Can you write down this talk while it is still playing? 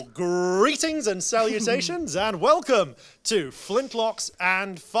Greetings and salutations and welcome to Flintlocks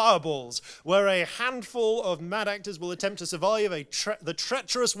and Fireballs, where a handful of mad actors will attempt to survive the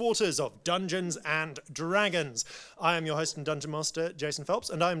treacherous waters of Dungeons and Dragons. I am your host and Dungeon Master, Jason Phelps,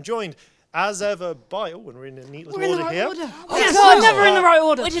 and I am joined as ever by, and we're in a neat little order here. Oh, yes, God, never in the right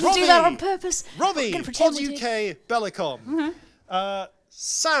order. We didn't do that on purpose. Robbie, Pod UK Bellicom.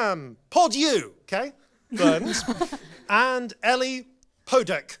 Sam, Pod U, okay? Burns. And Ellie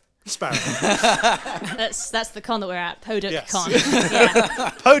Podek Sparrow. That's the con that we're at, Poduk Yes. Con.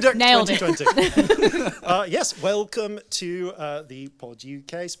 Yeah. Podek Nailed 2020. Yes, welcome to the Pod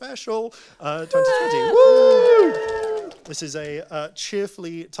UK special 2020. Woo! This is a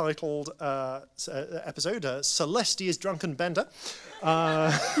cheerfully titled episode, Celestia's Drunken Bender.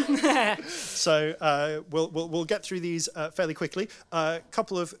 So we'll get through these fairly quickly. A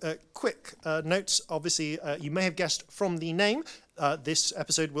couple of quick notes. Obviously, you may have guessed from the name, this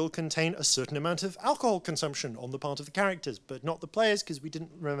episode will contain a certain amount of alcohol consumption on the part of the characters, but not the players, because we didn't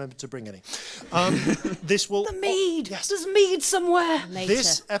remember to bring any. This will... The mead! Yes. There's mead somewhere! Later.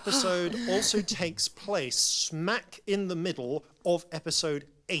 This episode also takes place smack in the middle of episode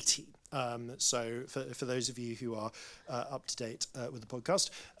 80. So for those of you who are up to date with the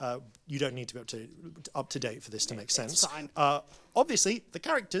podcast, you don't need to be up to date for this to make sense. It's fine. Obviously, the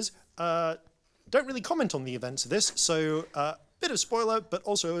characters don't really comment on the events of this, so bit of spoiler, but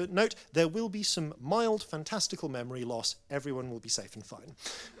also a note, there will be some mild fantastical memory loss. Everyone will be safe and fine.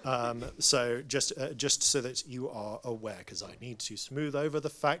 So just so that you are aware, because I need to smooth over the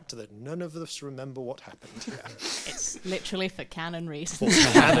fact that none of us remember what happened here. It's literally for canon reasons.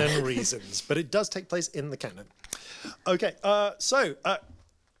 For canon reasons, but it does take place in the canon. Okay, so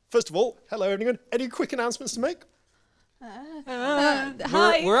first of all, hello everyone. Any quick announcements to make?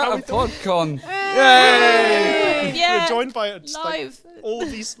 Hi. We're at a PodCon. Yeah. We're joined by Live. all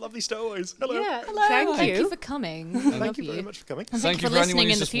of these lovely stowaways. Hello. Yeah, Hello. thank you. for coming. Thank you very much for coming. Thank you for for anyone listening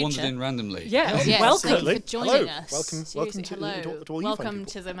who's in the just wandered future. in randomly. Yeah, Yes, welcome. thank you for joining Hello. us. Welcome Seriously, to hello. to all you fine Welcome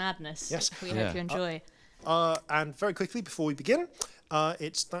people. to the madness Yes. we hope Yeah. you enjoy. And very quickly, before we begin,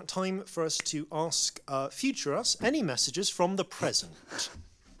 it's that time for us to ask future us any messages from the present.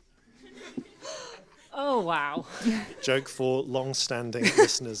 Oh, wow. Joke for long-standing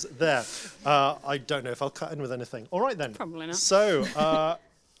listeners there. I don't know if I'll cut in with anything. All right, then. Probably not. So,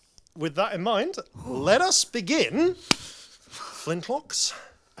 with that in mind, let us begin Flintlocks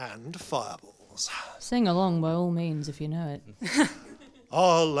and Fireballs. Sing along by all means if you know it.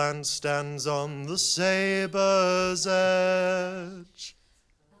 Our land stands on the sabre's edge.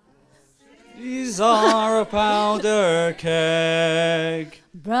 These are a powder keg.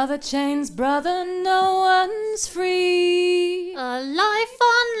 Brother chains, brother, no one's free. A life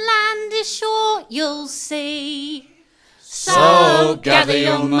on land is short, you'll see. So gather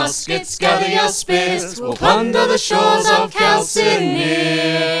your muskets, gather your spears. We'll plunder the shores of Calcinear.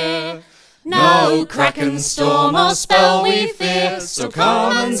 No kraken, storm or spell we fear, so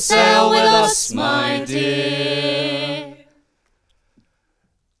come and sail with us, my dear.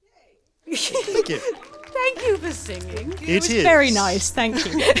 Thank you. Thank you for singing. It is Very nice, thank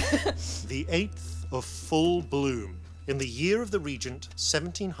you. the 8th of full bloom in the year of the Regent,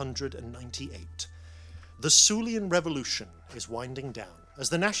 1798. The Sulian Revolution is winding down as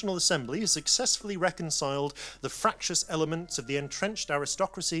the National Assembly has successfully reconciled the fractious elements of the entrenched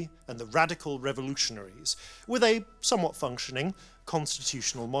aristocracy and the radical revolutionaries with a somewhat functioning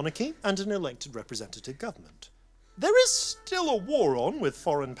constitutional monarchy and an elected representative government. There is still a war on with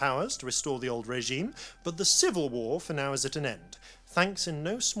foreign powers to restore the old regime, but the civil war for now is at an end, thanks in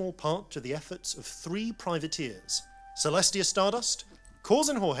no small part to the efforts of 3 privateers, Celestia Stardust,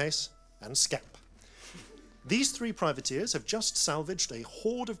 Corzin Jorges, and Scamp. These 3 privateers have just salvaged a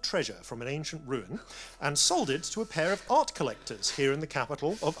hoard of treasure from an ancient ruin and sold it to a pair of art collectors here in the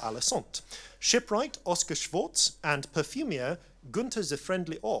capital of Alessant, shipwright Oscar Schwartz and perfumier Gunther the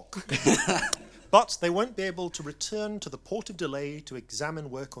Friendly Orc. But they won't be able to return to the port of Delay to examine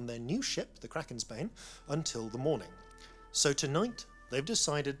work on their new ship, the Krakensbane, until the morning. So tonight, they've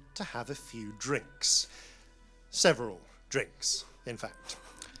decided to have a few drinks. Several drinks, in fact.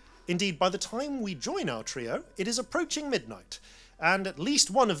 Indeed, by the time we join our trio, it is approaching midnight, and at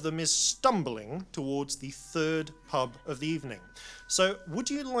least one of them is stumbling towards the 3rd pub of the evening. So would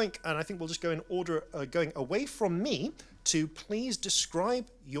you like, and I think we'll just go in order, going away from me, to please describe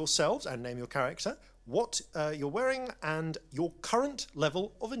yourselves and name your character, what you're wearing, and your current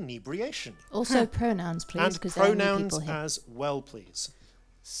level of inebriation. Also pronouns, please, And because there are new pronouns people here. as well, please.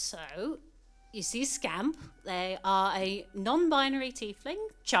 So, you see Scamp. They are a non-binary tiefling,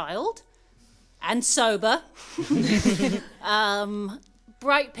 child, and sober.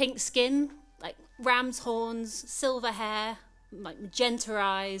 bright pink skin, like ram's horns, silver hair, like magenta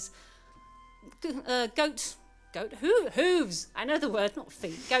eyes, goat hooves. I know the word, not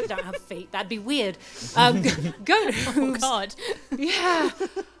feet. Goat don't have feet. That'd be weird. Goat hooves. God. Yeah.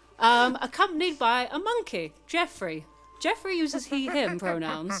 Accompanied by a monkey, Jeffrey. Jeffrey uses he, him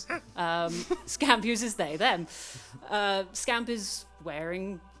pronouns. Scamp uses they, them. Scamp is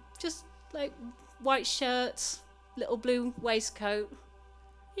wearing just like white shirt, little blue waistcoat.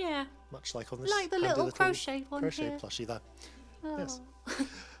 Yeah. Much like on this Like the handy little crochet one crochet here. plushie there. Oh. Yes.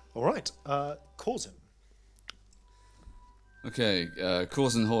 All right. Corzin. Okay,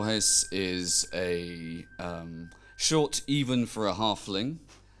 Corzin Horhace is a short, even for a halfling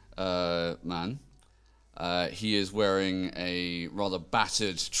man. He is wearing a rather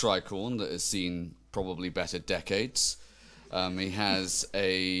battered tricorn that has seen probably better decades. He has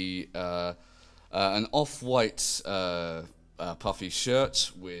an off-white puffy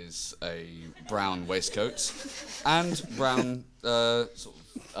shirt with a brown waistcoat and brown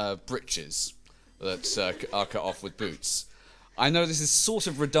breeches that are cut off with boots. I know this is sort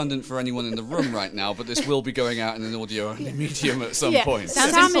of redundant for anyone in the room right now, but this will be going out in an audio-only medium at some point.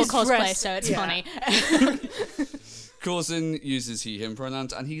 Sounds Sam like is full cosplay, dressed- so it's yeah. funny. Corzin uses he, him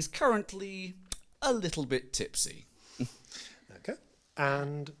pronouns, and he's currently a little bit tipsy. Okay.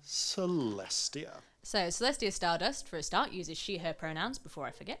 And Celestia. So Celestia Stardust, for a start, uses she, her pronouns, before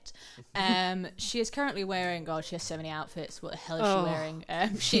I forget. She is currently wearing, God, she has so many outfits. What the hell is she wearing?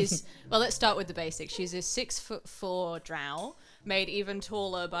 Well, let's start with the basics. She's a 6'4" drow, made even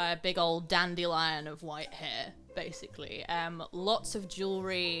taller by a big old dandelion of white hair, basically. Lots of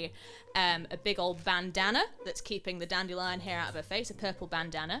jewelry, a big old bandana that's keeping the dandelion hair out of her face, a purple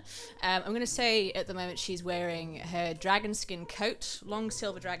bandana. I'm going to say at the moment she's wearing her dragon skin coat, long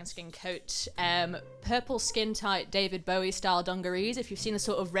silver dragon skin coat, purple skin tight David Bowie style dungarees. If you've seen the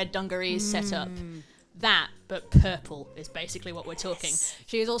sort of red dungarees set up, that, but purple is basically what we're talking.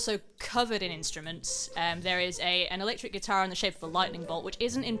 She is also covered in instruments. There is an electric guitar in the shape of a lightning bolt, which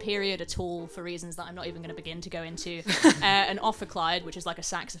isn't in period at all for reasons that I'm not even going to begin to go into. An ophicleide, which is like a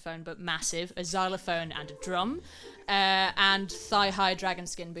saxophone but massive, a xylophone and a drum, and thigh-high dragon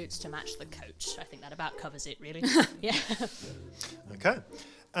skin boots to match the coat. I think that about covers it, really. Yeah. Okay.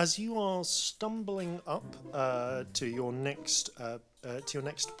 As you are stumbling up to your next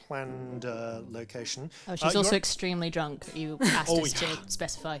planned location, Oh, she's you also are- extremely drunk. You asked Oh, us yeah. to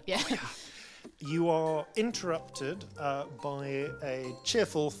specify. Yeah. You are interrupted by a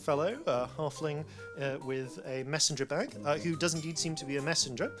cheerful fellow, halfling with a messenger bag, who does indeed seem to be a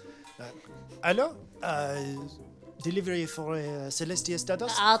messenger. Hello? Delivery for Celestia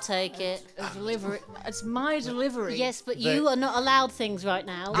Stardust? I'll take it. Delivery. It's my delivery. Yes, but you are not allowed things right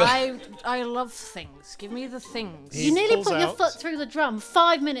now. I love things. Give me the things. He You nearly pulls put your out- foot through the drum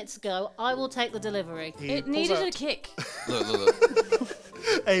 5 minutes ago. I will take the delivery. He It pulls needed out a kick. Look.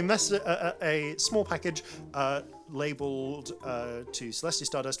 a small package labelled to Celestia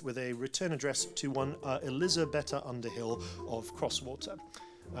Stardust with a return address to one Elizabetta Underhill of Crosswater.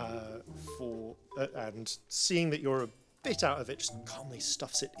 And seeing that you're a bit out of it, just calmly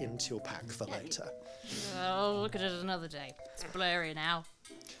stuffs it into your pack for later. I'll look at it another day. It's blurry now.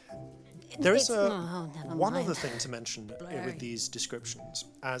 There is never one mind. other thing to mention with these descriptions,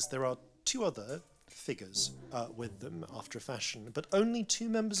 as there are two other figures with them after a fashion, but only two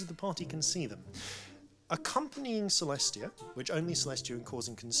members of the party can see them. Accompanying Celestia, which only Celestia and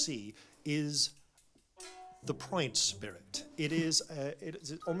Corzin can see, is the Pride Spirit. It is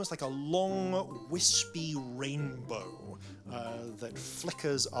almost like a long, wispy rainbow that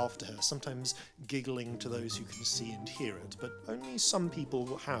flickers after her, sometimes giggling to those who can see and hear it, but only some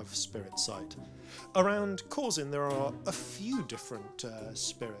people have spirit sight. Around Corzin, there are a few different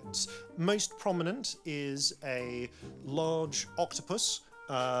spirits. Most prominent is a large octopus,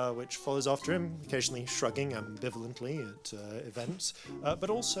 which follows after him, occasionally shrugging ambivalently at events, but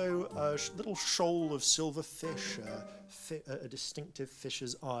also a little shoal of silver fish, a distinctive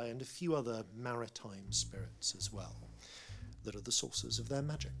fish's eye, and a few other maritime spirits as well, that are the sources of their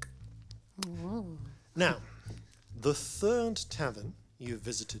magic. Now, the third tavern you have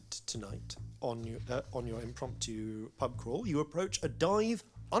visited tonight on your impromptu pub crawl, you approach a dive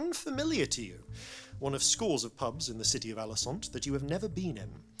unfamiliar to you, one of scores of pubs in the city of Alicent that you have never been in.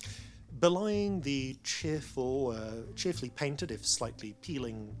 Belying the cheerfully painted, if slightly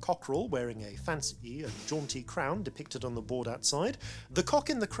peeling, cockerel wearing a fancy and jaunty crown depicted on the board outside, the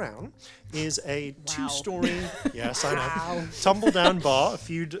cock in the crown is a two-story, yes, I know, tumble-down bar a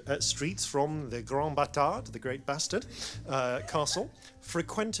few streets from the Grand Bâtard, the Great Bastard, castle,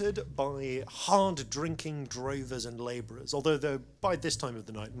 frequented by hard-drinking drovers and labourers, although by this time of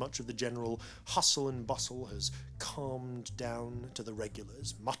the night, much of the general hustle and bustle has calmed down to the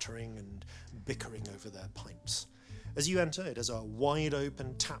regulars, muttering and bickering over their pints. As you enter, it is a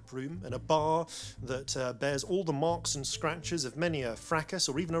wide-open tap room and a bar that bears all the marks and scratches of many a fracas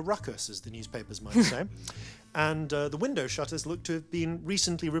or even a ruckus, as the newspapers might say. And the window shutters look to have been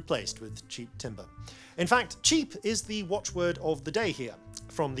recently replaced with cheap timber. In fact, cheap is the watchword of the day here.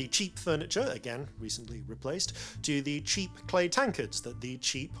 From the cheap furniture, again recently replaced, to the cheap clay tankards that the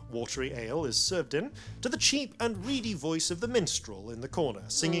cheap watery ale is served in, to the cheap and reedy voice of the minstrel in the corner,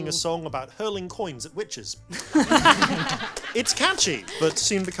 singing a song about hurling coins at witches. It's catchy, but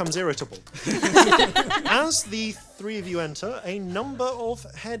soon becomes irritable. As the three of you enter, a number of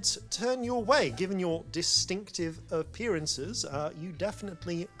heads turn your way. Given your distinctive appearances, you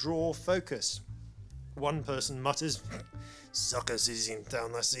definitely draw focus. One person mutters, "Suckers is in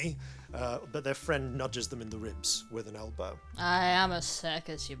town, I see," but their friend nudges them in the ribs with an elbow. I am a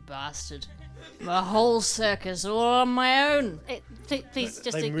circus, you bastard. A whole circus all on my own. Please,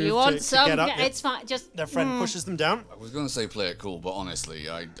 just They move you want to some? get up, yeah, yep. it's fine. Just Their friend pushes them down. I was going to say play it cool, but honestly,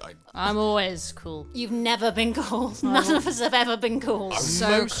 I'm always cool. you've never been cool. None of us have ever been cool. So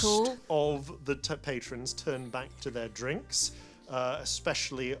Most cool. of the patrons turn back to their drinks,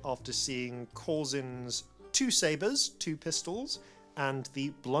 especially after seeing Corzin's 2 sabres, 2 pistols, and the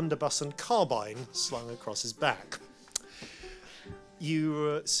blunderbuss and carbine slung across his back.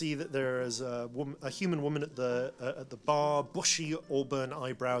 You see that there is a human woman at the bar, bushy auburn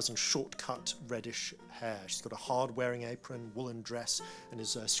eyebrows and short-cut reddish hair. She's got a hard-wearing apron, woolen dress, and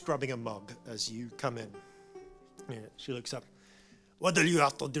is scrubbing a mug as you come in. Yeah, she looks up. "What do you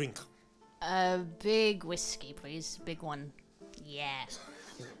have to drink?" A big whiskey, please. Big one. Yeah.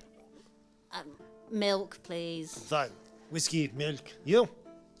 Milk, please. Fine. Whiskey, milk. You?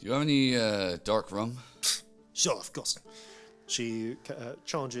 do you have any dark rum? Sure, of course. She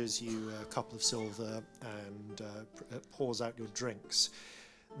charges you a couple of silver and pours out your drinks.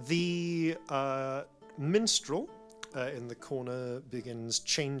 The minstrel in the corner begins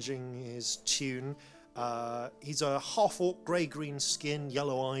changing his tune. He's a half-orc, grey-green skin,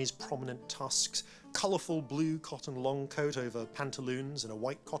 yellow eyes, prominent tusks, colourful blue cotton long coat over pantaloons and a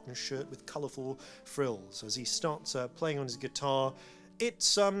white cotton shirt with colourful frills. As he starts playing on his guitar,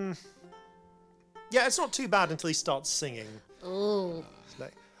 it's not too bad until he starts singing. Ooh. It's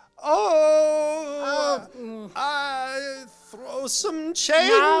like, I throw some change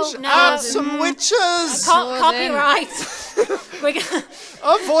No, at some witches. Copyright. We're gonna,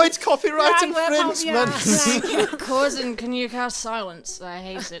 Avoid copyright Right, we're infringement. Corzin, can you cast silence? I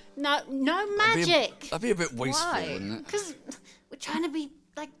hate it. no magic. That'd be a bit wasteful, Why? wouldn't it? Because we're trying to be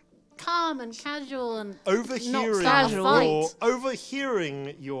like calm and casual and Overhearing start a your, fight.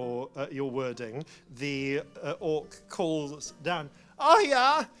 overhearing your wording, the orc calls down. "Oh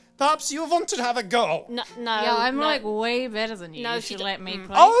yeah, perhaps you wanted to have a go." no. Yeah, I'm no. like way better than you. No, You she should d- let me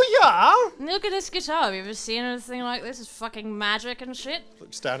play. "Oh yeah." Look at this guitar. Have you ever seen anything like this? It's fucking magic and shit.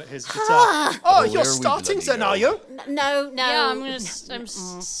 Looks down at his guitar. "Oh, you're where we starting bloody then, go. are you?" No. Yeah, I'm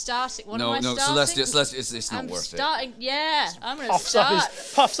starting. What am No, I no, starting? Celeste, it's not I'm worth starting. Yeah, I'm gonna Puffs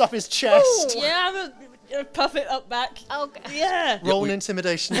start. up his chest. Yeah, I'm gonna puff it up back. Okay. Yeah. Roll an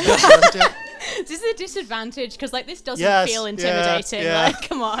intimidation. This is a disadvantage because like this doesn't Yes, feel yeah, intimidating. yeah. Like,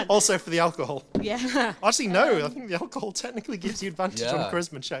 come on. Also for the alcohol. Yeah. Actually, no. I think the alcohol technically gives you advantage Yeah. on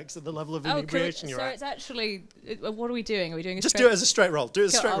charisma checks at the level of Oh, cool. inebriation So you're at. it's actually. What are we doing? Are we doing a Just straight? do it as a straight roll. Do it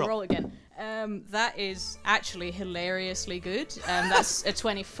as a Cool, straight I'll roll. roll again. That is actually hilariously good. That's a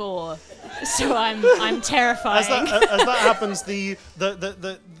 24. So I'm terrifying. As that happens, the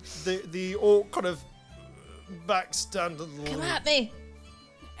orc kind of backs down to the Come at me.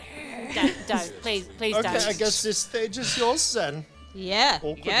 Don't. Please Okay, don't. I guess this stage is yours then. Yeah.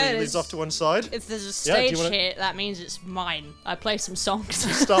 Awkwardly yeah, leads off to one side. If there's a Yeah, do you stage wanna- here, that means it's mine. I play some songs.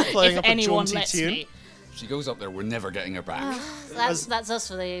 Start playing if up a anyone jaunty lets tune. me. She goes up there, we're never getting her back. That's us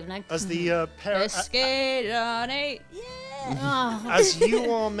for the evening. As the pair, Let's get on it. Yeah. as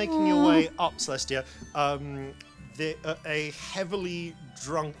you are making your way up, Celestia, a heavily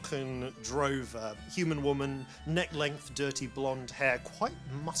drunken drover, human woman, neck-length, dirty blonde hair, quite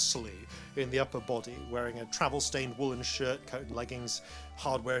muscly in the upper body, wearing a travel-stained woolen shirt, coat and leggings,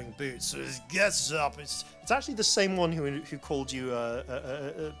 hard-wearing boots. So he gets up. It's actually the same one who called you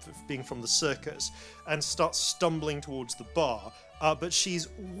being from the circus, and starts stumbling towards the bar. But she's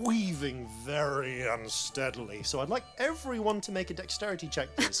weaving very unsteadily. So I'd like everyone to make a dexterity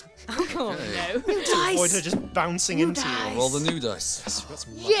check, please. Oh no. to avoid her just bouncing into you. Roll the new dice. We've got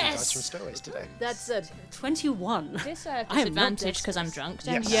some lucky Yes! dice from Stowaways today. That's a 21. This I am not disadvantage because I'm drunk.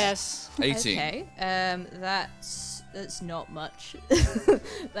 Don't Yes. I? Yes. 18. Okay. That's That's not much.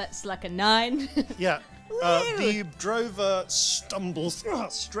 That's like a 9. Yeah. The drover stumbles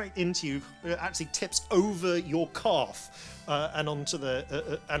straight into you, actually tips over your calf and onto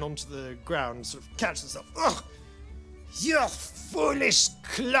the ground, sort of catches itself. Ugh! You foolish,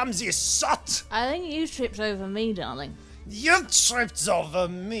 clumsy sot! I think you tripped over me, darling. You tripped over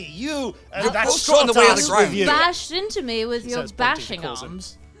me, you and that both short on the way on the ass ground. with you. Bashed into me with your says, pointing to bashing Coulson.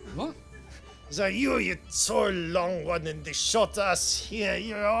 arms. What? So you tall, long one, and the short ass here,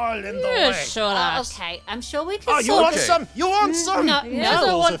 you're all in the You're way. short ass. Okay, I'm sure we can Oh, you sort want Okay. some? You want some? No, Yes, no,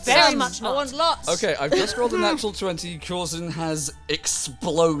 I want very some. much I not. want lots. Okay, I've just rolled a natural 20. Corzin has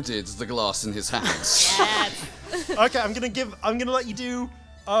exploded the glass in his hands. Okay, I'm gonna let you do.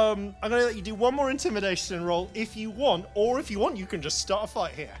 I'm gonna let you do one more intimidation roll if you want, or if you want, you can just start a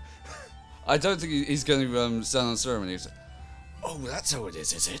fight here. I don't think he's going to stand on ceremony. Oh, that's how it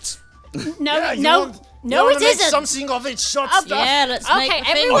is it? No, Yeah, you no, want- no, you it wanna make isn't. something of it, short Okay, stuff. Yeah, let's make Okay, the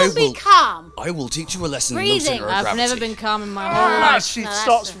thing. everyone I be will- calm. I will teach you a lesson in Breathing. no center of I've gravity. never been calm in my whole Ah, life. she No, that's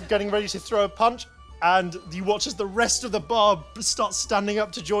starts it. getting ready to throw a punch, and you watch as the rest of the bar starts standing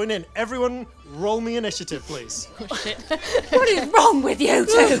up to join in. Everyone, roll me initiative, please. Oh, shit. What is wrong with you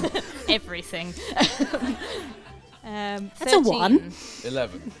two? Everything. That's a 1.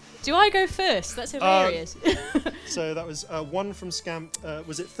 11. Do I go first? That's hilarious. So that was 1 from Scamp.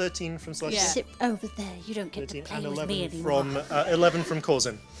 Was it 13 from Celestia? Yeah. Sit over there. You don't get to 13 play and with me 11 anymore. from 11 from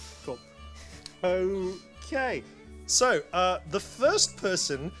Corzin. Cool. Okay. So the first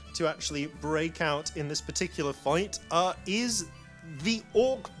person to actually break out in this particular fight is the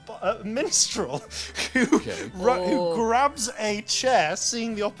orc minstrel, who grabs a chair,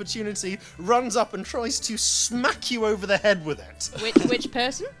 seeing the opportunity, runs up and tries to smack you over the head with it. Which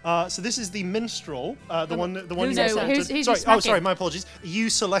person? So this is the minstrel, the one you who's assaulted. you Sorry, smacking? my apologies. You,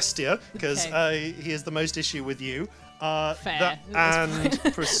 Celestia, because Okay. he has the most issue with you. Fair. And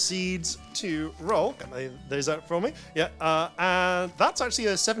proceeds to roll. Get those out for me. Yeah, and that's actually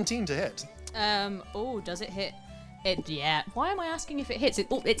a 17 to hit. Oh, does it hit? Yeah. Why am I asking if it hits?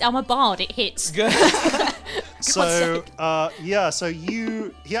 I'm a bard. It hits. So it's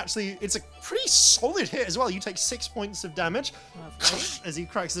a pretty solid hit as well. You take 6 points of damage as he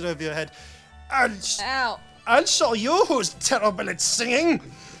cracks it over your head. Ow. And so you who's terrible at singing.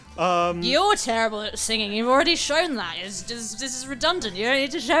 You're terrible at singing. You've already shown that. This is redundant. You don't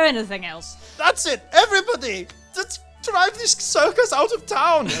need to show anything else. That's it, everybody. Let's drive this circus out of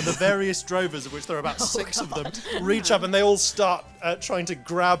town. And the various drovers, of which there are about 6 of them, reach up and they all start trying to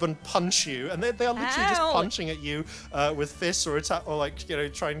grab and punch you. And they are literally just Ow. punching at you with fists or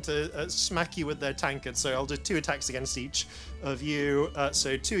trying to smack you with their tankards. So I'll do 2 attacks against each of you.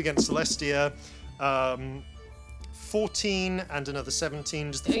 So 2 against Celestia. 14 and another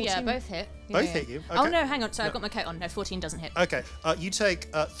 17. Just the 14? Yeah, both hit. Both Yeah. hit you? Oh Okay. no, hang on. Sorry, I've got my coat on. No, 14 doesn't hit. Okay, you take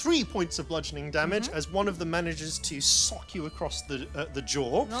 3 points of bludgeoning damage as one of them manages to sock you across the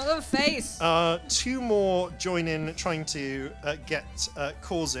jaw. Not the face. 2 more join in trying to get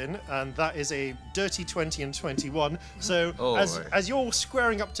Corzin, and that is a dirty 20 and 21. So Oh, boy. as you're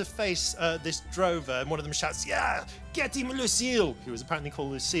squaring up to face this drover, and one of them shouts, "Yeah, get him, Lucille!" who is apparently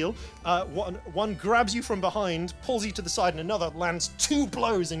called Lucille. One grabs you from behind, pulls you to the side, and another lands 2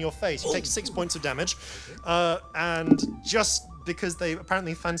 blows in your face. You take 6 points of damage, and just because they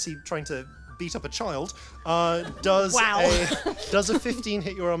apparently fancy trying to beat up a child, does a 15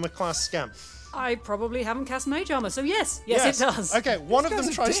 hit your armor class Scamp? I probably haven't cast Mage Armor, so yes, it does. Okay, one of These them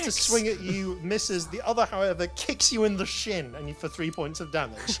guys are tries to dicks. swing at you, misses. The other, however, kicks you in the shin, and you for 3 points of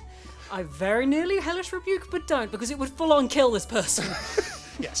damage. I very nearly Hellish Rebuke, but don't, because it would full on kill this person.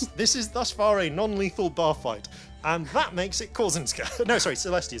 Yes, this is thus far a non-lethal bar fight, and that makes it Corzin's go. No, sorry,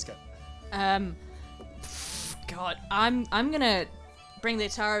 Celestia's go. God, I'm gonna bring the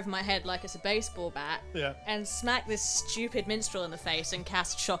guitar over my head like it's a baseball bat. Yeah. And smack this stupid minstrel in the face and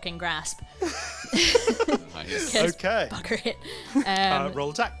cast Shocking Grasp. Nice. 'Cause Okay. Bugger it.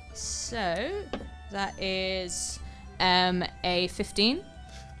 Roll attack. So that is a 15.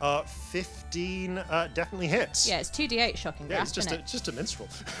 15 definitely hits. Yeah, it's 2d8 Shocking Yeah, Grasp. it's isn't just a minstrel.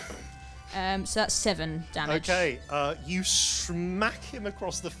 So that's 7 damage. Okay, you smack him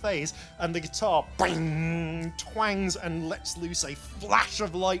across the face, and the guitar bang, twangs and lets loose a flash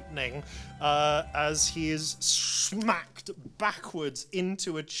of lightning as he is smacked backwards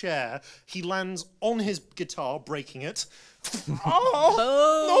into a chair. He lands on his guitar, breaking it.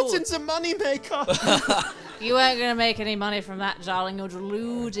 Not into moneymaker. You weren't going to make any money from that, darling. You're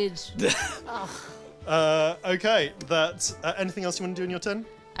deluded. Okay, anything else you want to do in your turn?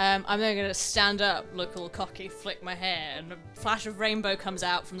 I'm then going to stand up, look all cocky, flick my hair, and a flash of rainbow comes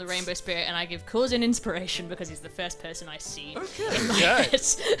out from the rainbow spirit, and I give Corzin inspiration because he's the first person I see in my head.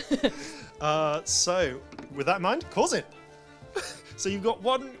 So, with that in mind, Corzin. So you've got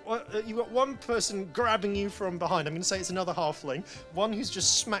one person grabbing you from behind. I'm going to say it's another halfling. One who's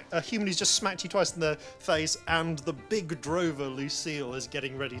just a human who's just smacked you twice in the face, and the big drover Lucille is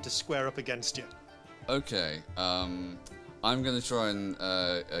getting ready to square up against you. Okay. I'm going to try and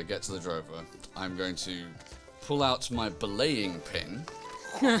get to the drover. I'm going to pull out my belaying pin,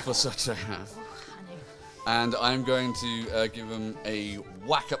 for such I have, and I'm going to give him a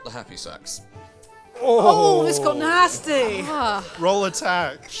whack up the happy sacks. Oh, this got nasty. Roll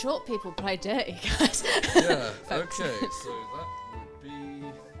attack. Short people play dirty, guys. Yeah. Folks. Okay. So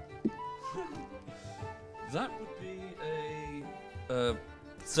that would be a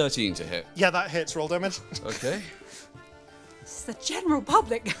 13 to hit. Yeah, that hits. Roll damage. Okay. It's the general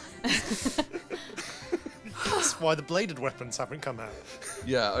public. That's why the bladed weapons haven't come out.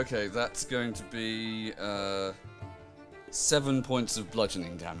 Yeah. Okay. That's going to be 7 points of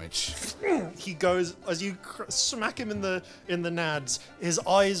bludgeoning damage. He goes as you smack him in the nads. His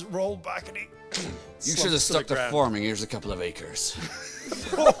eyes roll back and he. You should have stuck to ground. farming. Here's a couple of acres.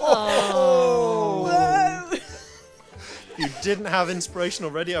 If you didn't have inspiration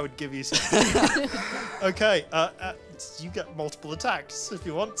already, I would give you some. Okay, you get multiple attacks if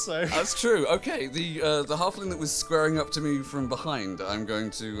you want. So That's true. Okay, the halfling that was squaring up to me from behind, I'm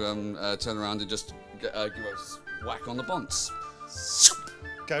going to turn around and just give a whack on the bonce.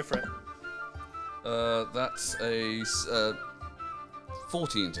 go for it. That's a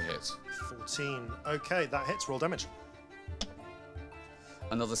 14 to hit. 14. Okay, that hits. Roll damage.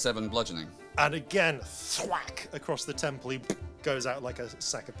 Another 7 bludgeoning. And again, thwack across the temple. He goes out like a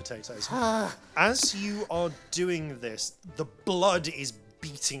sack of potatoes. As you are doing this, the blood is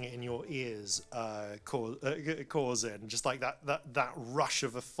beating in your ears, Corzin, just like that rush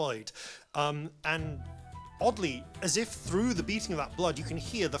of a fight. And oddly, as if through the beating of that blood, you can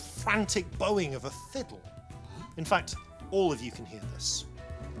hear the frantic bowing of a fiddle. In fact, all of you can hear this.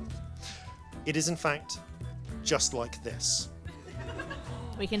 It is, in fact, just like this.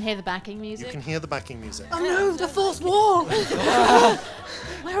 We can hear the backing You music. can hear the backing music. Oh no, the fourth wall!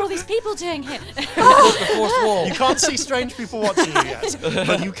 What are all these people doing here? The fourth wall. You can't see strange people watching you yet,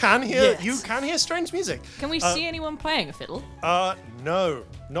 but you can hear Yes. strange music. Can we see anyone playing a fiddle? No,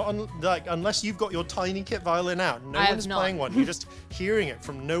 not unless you've got your tiny kit violin out. No I have one's not. playing one. You're just hearing it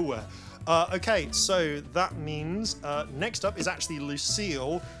from nowhere. Okay, so that means next up is actually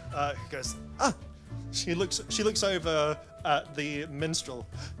Lucille, who goes. She looks over at the minstrel.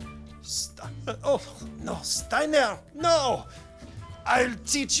 Oh no, Steiner, no! I'll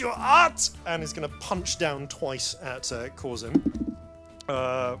teach you art, and is going to punch down twice at Corzin.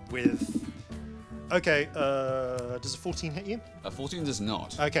 With okay, does a 14 hit you? A 14 does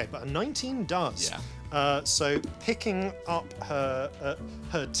not. Okay, but a 19 does. Yeah. So picking up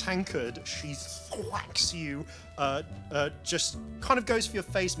her tankard, she thwacks you. Just kind of goes for your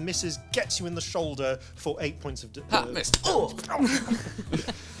face, misses, gets you in the shoulder for 8 points of Missed. Oh!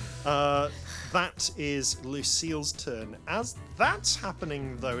 That is Lucille's turn. As that's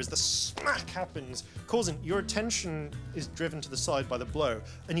happening, though, as the smack happens, Corzin, your attention is driven to the side by the blow,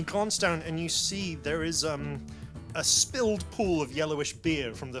 and you glance down and you see there is a spilled pool of yellowish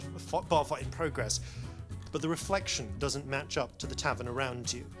beer from the bar fight in progress, but the reflection doesn't match up to the tavern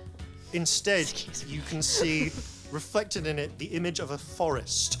around you. Instead, you can see reflected in it the image of a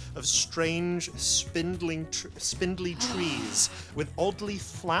forest of strange, spindly trees with oddly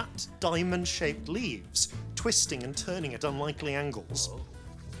flat, diamond-shaped leaves, twisting and turning at unlikely angles.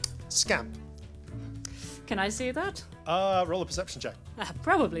 Scamp, Can I see that? roll a perception check.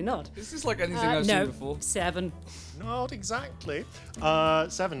 Probably not. Is this like anything I've no, seen before? 7. Not exactly.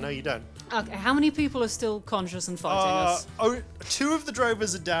 7, no you don't. Okay, how many people are still conscious and fighting us? 2 of the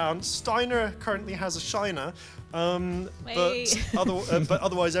drovers are down. Steiner currently has a shiner, Wait. but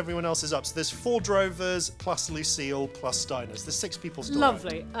otherwise everyone else is up. So there's 4 drovers plus Lucille plus Steiner. So there's 6 people still.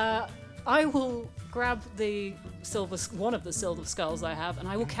 Lovely. I will grab one of the silver skulls I have, and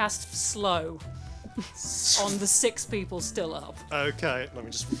I will cast slow on the 6 people still up. Okay, let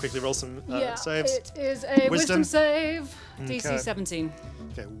me just quickly roll some saves. It is a wisdom save. Okay. DC 17.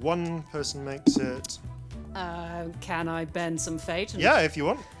 Okay, 1 person makes it. Can I bend some fate? Yeah, if you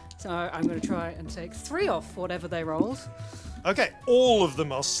want. So I'm going to try and take 3 off whatever they rolled. Okay, all of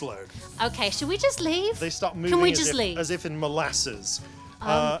them are slowed. Okay, should we just leave? They start moving we as, just if, leave? as if in molasses.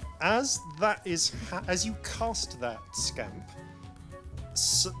 As you cast that, Scamp,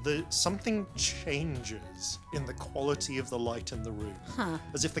 something changes in the quality of the light in the room,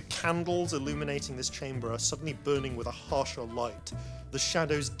 as if the candles illuminating this chamber are suddenly burning with a harsher light. The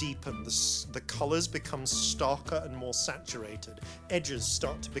shadows deepen, the colors become starker and more saturated, edges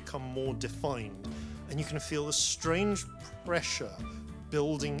start to become more defined, and you can feel a strange pressure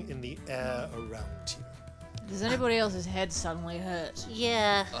building in the air around you. Does anybody else's head suddenly hurt?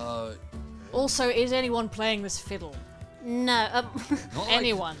 Yeah. Also, is anyone playing this fiddle? No. Not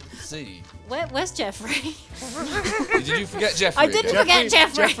Anyone? See. Where's Jeffrey? Did you forget Jeffrey? I didn't again? forget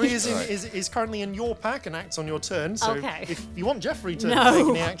Jeffrey. Jeffrey is currently in your pack and acts on your turn. So Okay. if you want Jeffrey to No. take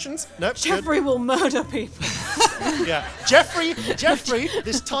any actions, nope. good. Jeffrey will murder people. Yeah, Jeffrey,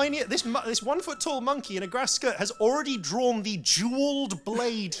 this 1 foot tall monkey in a grass skirt has already drawn the jeweled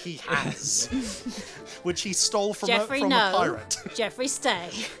blade he has, which he stole from Jeffrey, a no. pirate. Jeffrey, stay.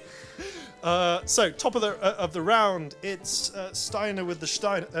 So top of the round, it's Steiner with the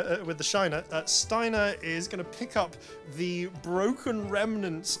Shiner. Steiner is going to pick up the broken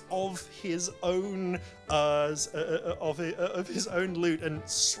remnants of his own of his own loot and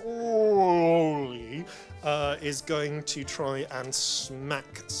slowly is going to try and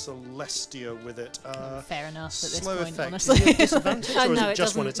smack Celestia with it. Fair enough at this Slow point, effect. honestly. Is it a disadvantage or is No, it it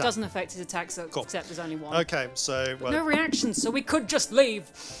just one doesn't, attack? doesn't affect his attacks, Cool. except there's only one. Okay, so well, No reactions, so we could just leave.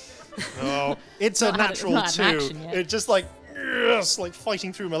 oh, it's a Not had- natural not had an 2. action yet. It's just like yes, like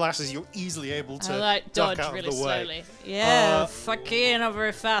fighting through molasses. You're easily able to I like duck dodge out really of the way. slowly. Yeah, fucking not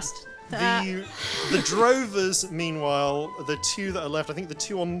very fast. The drovers, meanwhile, the 2 that are left, I think the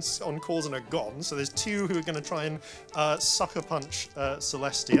 2 on Corzin are gone. So there's 2 who are going to try and sucker punch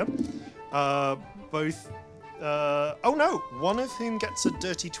Celestia. Both. Oh no! One of whom gets a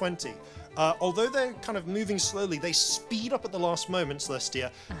dirty 20. Although they're kind of moving slowly, they speed up at the last moment,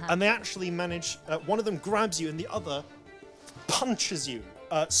 Celestia, and they actually manage. One of them grabs you, and the other punches you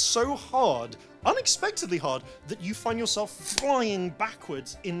so hard, unexpectedly hard, that you find yourself flying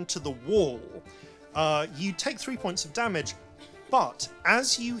backwards into the wall. You take 3 points of damage, but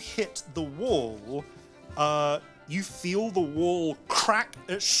as you hit the wall, you feel the wall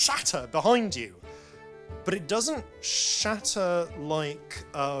shatter behind you. But it doesn't shatter like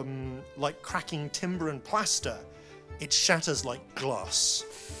cracking timber and plaster. It shatters like glass.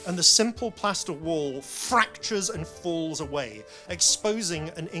 And the simple plaster wall fractures and falls away, exposing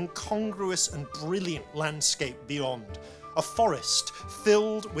an incongruous and brilliant landscape beyond. A forest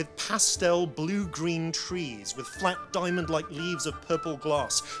filled with pastel blue-green trees with flat diamond-like leaves of purple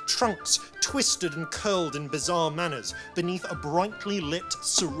glass, trunks twisted and curled in bizarre manners beneath a brightly lit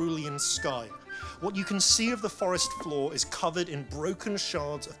cerulean sky. What you can see of the forest floor is covered in broken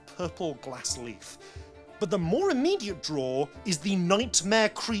shards of purple glass leaf. But the more immediate draw is the nightmare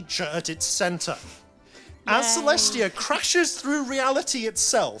creature at its center. As Celestia crashes through reality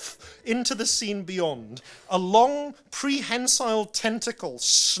itself into the scene beyond, a long, prehensile tentacle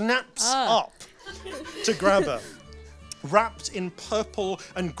snaps up to grab her. Wrapped in purple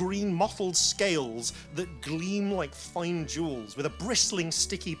and green mottled scales that gleam like fine jewels, with a bristling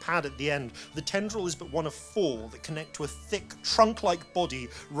sticky pad at the end. The tendril is but one of 4 that connect to a thick, trunk-like body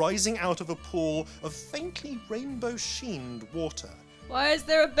rising out of a pool of faintly rainbow-sheened water. Why is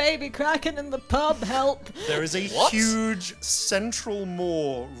there a baby cracking in the pub? Help! There is a What? huge central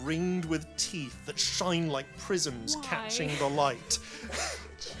maw ringed with teeth that shine like prisms catching the light.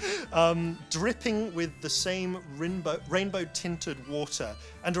 Dripping with the same rainbow-tinted water,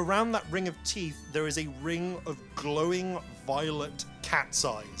 and around that ring of teeth there is a ring of glowing violet cat's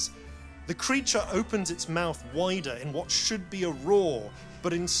eyes. The creature opens its mouth wider in what should be a roar,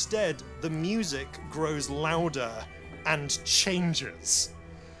 but instead the music grows louder and changes.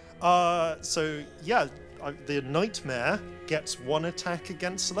 The nightmare gets 1 attack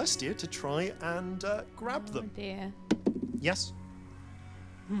against Celestia to try and grab them. Dear. Yes?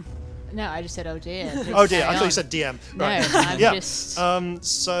 No, I just said, oh dear. Please Oh dear, I carry thought you on. said DM. No, Right. I'm Yeah. just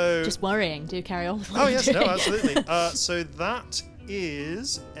Just worrying. Do carry on. with what Oh you're yes, no, doing. absolutely. So that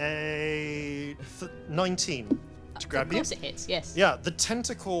is a 19 to grab Of you. course it hits, yes. Yeah, the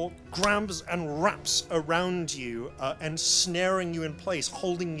tentacle grabs and wraps around you, ensnaring you in place,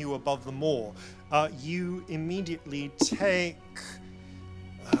 holding you above the maw. You immediately take,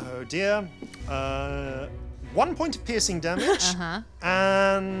 oh dear, 1 point of piercing damage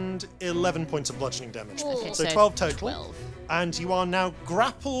and 11 points of bludgeoning damage. Okay, So 12 total. 12. And you are now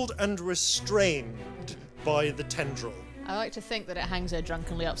grappled and restrained by the tendril. I like to think that it hangs her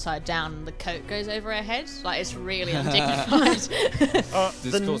drunkenly upside down and the coat goes over her head. Like, it's really undignified. Does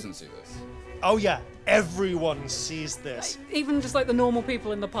Corzin see this? Oh yeah, Everyone sees this. Even just like the normal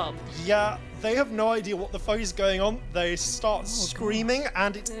people in the pub. Yeah, they have no idea what the fuck is going on. They start screaming,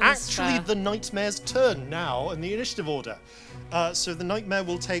 and it's actually fair. the Nightmare's turn now in the initiative order. So the Nightmare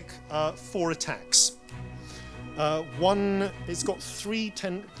will take 4 attacks. It's got three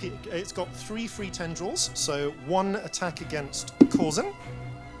free tendrils, so 1 attack against Corzin.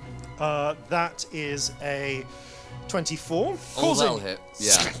 That is a 24. Oh, that'll hit.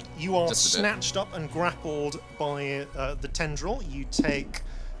 Yeah. You are Just a bit. snatched up and grappled by the tendril. You take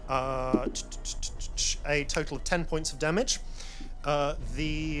a total of 10 points of damage. A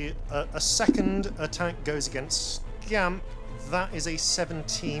second attack goes against Scamp. That is a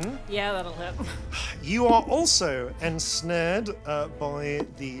 17. Yeah, that'll hit. You are also ensnared by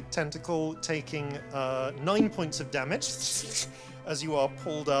the tentacle, taking 9 points of damage as you are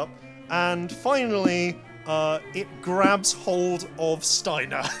pulled up. And finally, it grabs hold of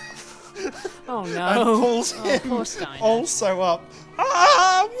Steiner Oh and no. pulls Oh, him poor Steiner. also up.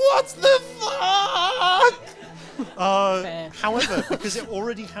 Ah, what the fuck? Fair. However, because it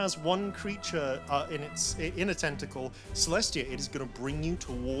already has one creature in a tentacle, Celestia, it is going to bring you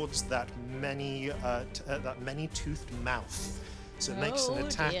towards that many-toothed mouth. So it makes an Oh,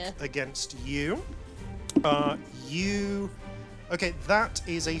 attack dear. against you. Okay, that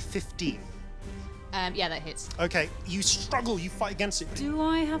is a 15. Yeah, that hits. Okay, you struggle, you fight against it. Do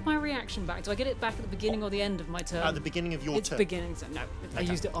I have my reaction back? Do I get it back at the beginning or the end of my turn? At the beginning of your it's turn. beginning, so no. I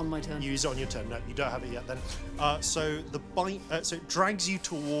used it on my turn. Use it on your turn. No, you don't have it yet. Then, so the bite, so it drags you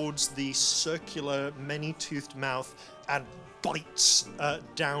towards the circular, many-toothed mouth and bites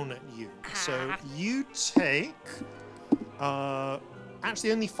down at you. So you take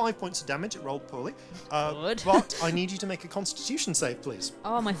actually only 5 points of damage. It rolled poorly. Good. But I need you to make a Constitution save, please.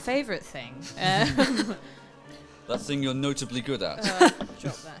 Oh, my favourite thing. That thing you're notably good at.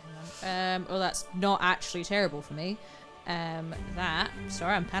 Drop that. Hang on. Well, that's not actually terrible for me.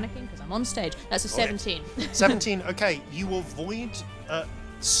 Sorry, I'm panicking because I'm on stage. That's a 17. 17. Okay, you avoid.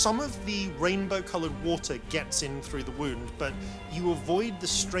 Some of the rainbow-colored water gets in through the wound, but you avoid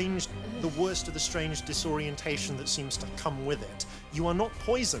the worst of the strange disorientation that seems to come with it. You are not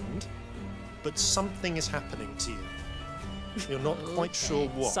poisoned, but something is happening to you. You're not quite sure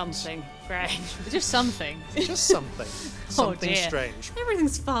what. Something. Great. Just something. Just something. Something dear. strange.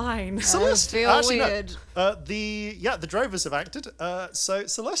 Everything's fine. Celestia. feel Actually, weird. no. The drovers have acted. So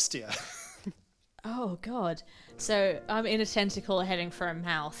Celestia. Oh, God. So I'm in a tentacle heading for a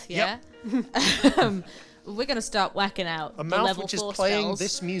mouth, yeah? Yep. We're going to start whacking out A the mouth level which is 4 playing spells.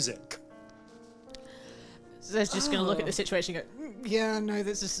 this music. So they're just going to look at the situation and go, yeah, no,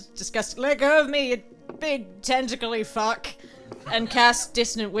 this is disgusting. Let go of me, you big tentacly fuck. And cast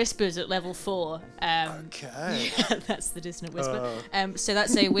Dissonant Whispers at level 4. Okay. That's the Dissonant Whisper. So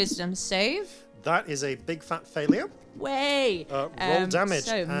that's a Wisdom save. That is a big fat failure. Way! Roll damage.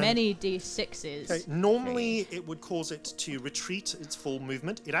 So and- many d6s. Okay, normally it would cause it to retreat its full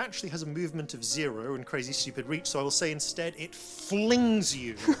movement. It actually has a movement of 0 and crazy stupid reach, so I will say instead it flings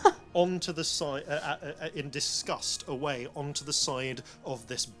you onto the side, in disgust, away onto the side of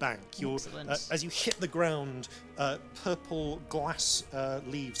this bank. Excellent. As you hit the ground, purple glass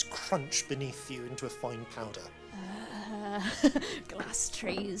leaves crunch beneath you into a fine powder. Glass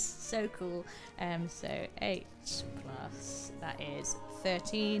trees, so cool. So 8 plus, that is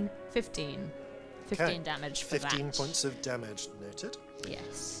 13, 15. 15 Okay, damage for 15 that. points of damage, noted.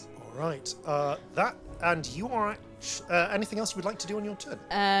 Yes. All right, and you are anything else you would like to do on your turn?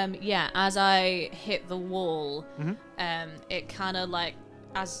 Yeah, as I hit the wall, Mm-hmm. it kind of like,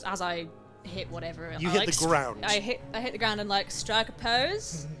 as I hit whatever. You I, hit like, the ground. I hit the ground and like strike a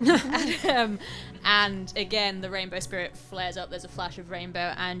pose, and again the rainbow spirit flares up. There's a flash of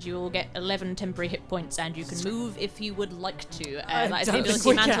rainbow, and you will get 11 temporary hit points, and you can move if you would like to. That is the don't think ability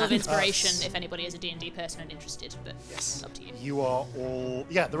we Mantle can. of Inspiration. If anybody is a D&D person and interested, but Yes. it's up to you. You are all...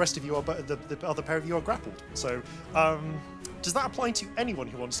 Yeah, the rest of you are... But the other pair of you are grappled. So, does that apply to anyone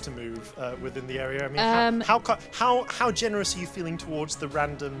who wants to move within the area? I mean, how generous are you feeling towards the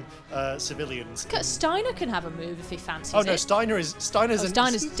random civilians? Steiner can have a move if he fancies Oh no, it. Steiner's Steiner's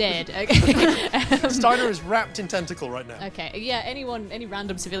dead. Okay. Steiner is wrapped in tentacle right now. Okay. Yeah. Any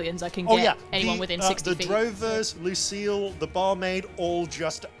random civilians I can Oh get. yeah, Anyone within 60 the feet. drovers, Lucille, the barmaid, all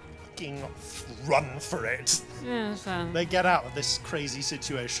just fucking run for it. Yeah, that's fine. They get out of this crazy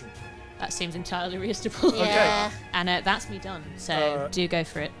situation. That seems entirely reasonable. Yeah. And that's me done. So do go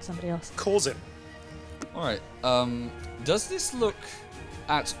for it. Somebody else. Corzin. All right. Does this look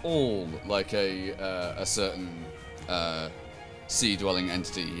at all like a certain sea-dwelling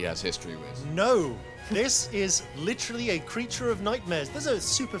entity he has history with. No, this is literally a creature of nightmares. There's a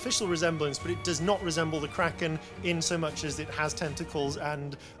superficial resemblance, but it does not resemble the Kraken in so much as it has tentacles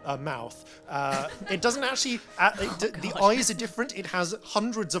and a mouth. It doesn't actually. The eyes are different. It has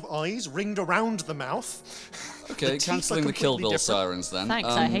hundreds of eyes ringed around the mouth. Okay, teeth are cancelling the Kill completely Bill different. sirens then. Thanks,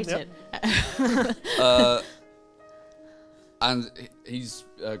 I hate Yep. it. And he's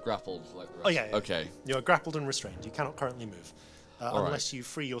grappled like the rest. Oh, yeah, yeah. Okay. You are grappled and restrained. You cannot currently move, right. unless you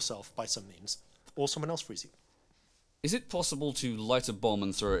free yourself by some means, or someone else frees you. Is it possible to light a bomb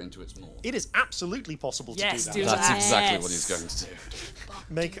and throw it into its maw? It is absolutely possible Yes, to do do that. That's that. exactly Yes. what he's going to do.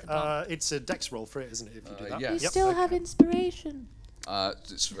 Make it's a dex roll for it, isn't it? If you do that. Yeah. You Yep. still have inspiration.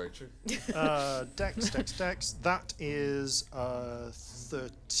 It's very true. Dex. That is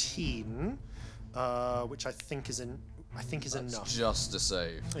 13, which I think is enough. Just a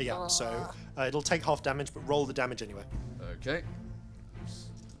save. Yeah. So it'll take half damage, but roll the damage anyway. Okay.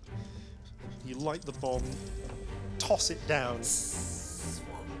 You light the bomb, toss it down.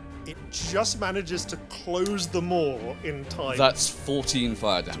 It just manages to close the maw in time That's 14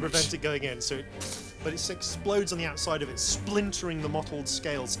 fire to damage. prevent it going in. So, but it explodes on the outside of it, splintering the mottled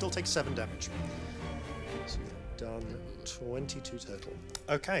scales. Still takes 7 damage. So you've done 22 total.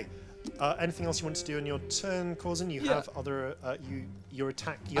 Okay. Anything else you want to do in your turn, Corzin? You Yeah. have other your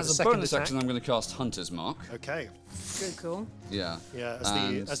attack. You have As a second bonus attack. action, I'm going to cast Hunter's Mark. Okay. Good, cool. Yeah. Yeah.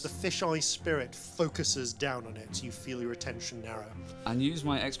 And- As the fisheye spirit focuses down on it, you feel your attention narrow. And use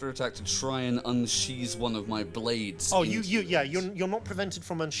my extra attack to try and unsheath one of my blades. Oh, into- you're not prevented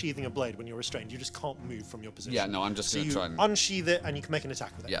from unsheathing a blade when you're restrained. You just can't move from your position. Yeah, no, I'm just So going to you try and. unsheath it, and you can make an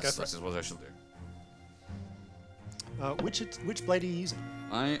attack with it. Yes, Go for that is what I shall do. it. Which blade are you using?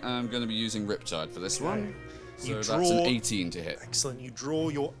 I am going to be using Riptide for this one. So You that's draw- an 18 to hit. Excellent. You draw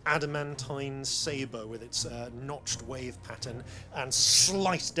your adamantine saber with its notched wave pattern and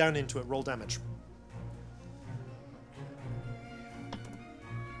slice down into it. Roll damage.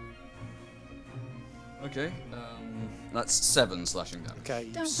 Okay. That's 7 slashing damage. Okay.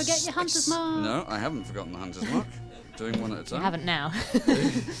 Don't forget your hunter's mark. No, I haven't forgotten the Hunter's Mark. Doing one at a You time. haven't now.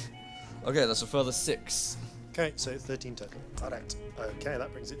 Okay, that's a further 6. Okay, so 13 total. Correct. Okay,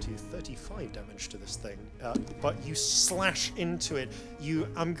 that brings it to 35 damage to this thing. But you slash into it.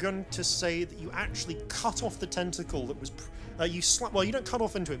 I'm going to say that you actually cut off the tentacle that was. Well, you don't cut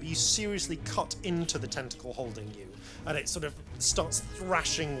off into it, but you seriously cut into the tentacle holding you, and it sort of starts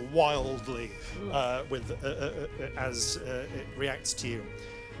thrashing wildly as it reacts to you.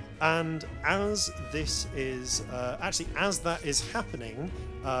 And as this is as that is happening,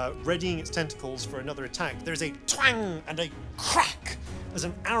 readying its tentacles for another attack, there's a twang and a crack as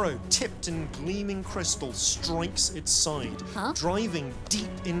an arrow tipped in gleaming crystal strikes its side, driving deep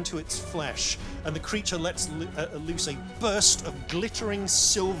into its flesh, and the creature lets loose a burst of glittering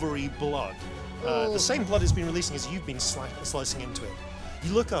silvery blood. The same blood has been releasing as you've been slicing into it.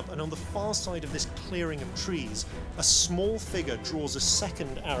 You look up, and on the far side of this clearing of trees, a small figure draws a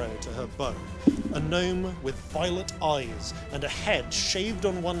second arrow to her bow. A gnome with violet eyes and a head shaved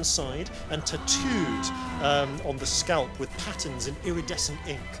on one side and tattooed on the scalp with patterns in iridescent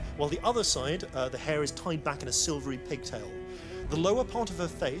ink, while the other side, the hair is tied back in a silvery pigtail. The lower part of her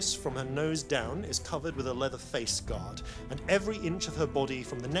face, from her nose down, is covered with a leather face guard, and every inch of her body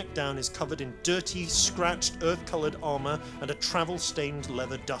from the neck down is covered in dirty, scratched, earth-coloured armour and a travel-stained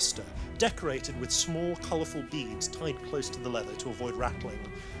leather duster, decorated with small, colourful beads tied close to the leather to avoid rattling.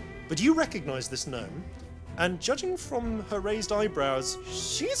 But you recognise this gnome, and judging from her raised eyebrows,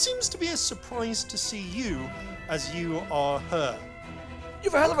 she seems to be as surprised to see you as you are her.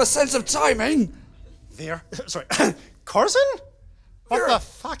 You've a hell of a sense of timing! Sorry, Corzin? What the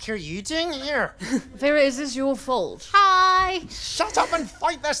fuck are you doing here? Vera, is this your fault? Hi. Shut up and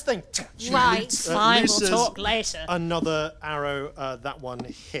fight this thing! She Right, Fine, we'll looses talk later. Another arrow, that one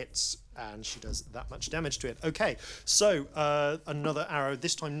hits, and she does that much damage to it. Okay, so another arrow,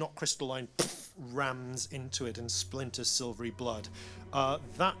 this time not crystalline, rams into it and splinters silvery blood.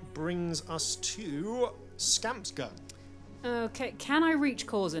 That brings us to Scamp's gun. Okay, can I reach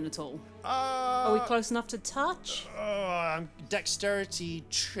Corzin at all? Are we close enough to touch? Dexterity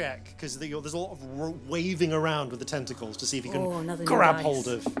check, because there's a lot of waving around with the tentacles to see if you can another new grab dice. hold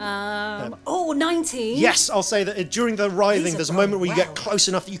of. 19. Yes, I'll say that during the writhing, These are there's a going moment where you get well. close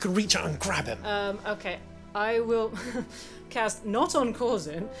enough that you can reach out and grab him. Okay, I will cast not on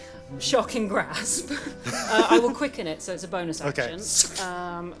Corzin, shocking grasp. I will quicken it, so it's a bonus Okay.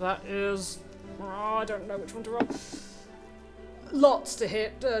 action. That is, I don't know which one to roll. Lots to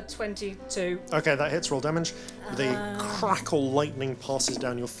hit. 22. Okay, that hits. Roll damage. The crackle lightning passes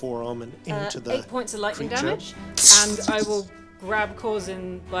down your forearm and into the 8 points of lightning creature. damage, and I will grab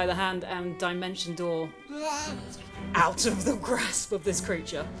Corzin by the hand and dimension door out of the grasp of this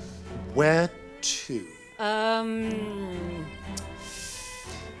creature. Where to?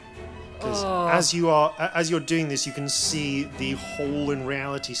 Because as you're doing this, you can see the hole in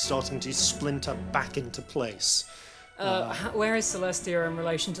reality starting to splinter back into place. Where is Celestia in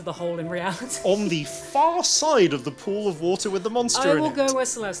relation to the hole in reality? On the far side of the pool of water with the monster I in will it. go where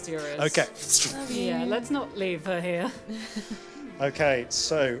Celestia is. Okay. Yeah, let's not leave her here. Okay,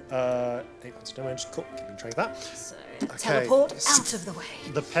 so 8 points of damage. Cool, keeping track of that. So, Okay. teleport out of the way.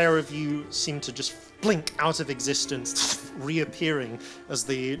 The pair of you seem to just blink out of existence, reappearing as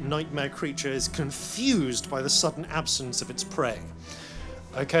the nightmare creature is confused by the sudden absence of its prey.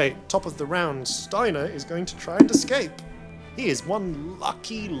 Okay, top of the round, Steiner is going to try and escape. He is one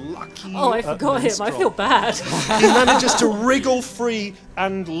lucky. Oh, I forgot him. I feel bad. He manages to wriggle free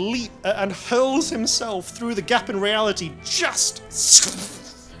and leap and hurls himself through the gap in reality just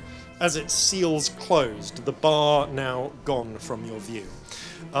as it seals closed. The bar now gone from your view.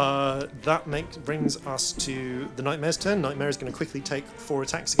 That brings us to the Nightmare's turn. Nightmare is going to quickly take 4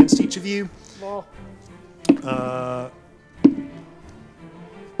 attacks against each of you.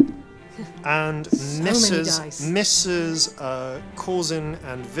 And misses Corzin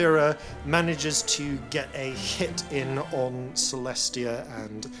and Vera, manages to get a hit in on Celestia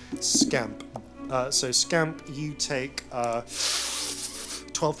and Scamp. So Scamp, you take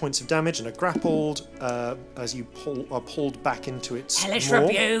 12 points of damage and are grappled as you are pulled back into its Hellish maw.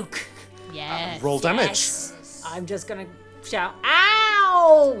 rebuke. Yes. Roll damage. Yes. I'm just gonna shout,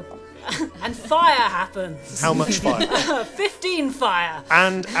 "Ow!" and fire happens. How much fire? 15 fire.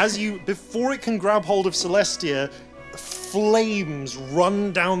 And before it can grab hold of Celestia, flames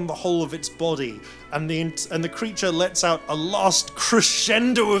run down the whole of its body, and the creature lets out a last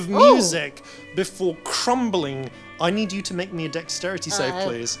crescendo of music before crumbling. I need you to make me a dexterity save,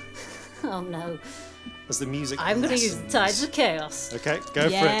 please. Oh no. As the music I'm gonna use the lessens. Tides of Chaos Okay, go for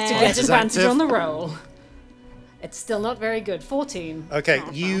it. Yeah. to Tides get is advantage active. on the roll. It's still not very good. 14. Okay,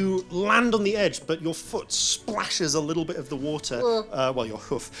 you land on the edge, but your foot splashes a little bit of the water, your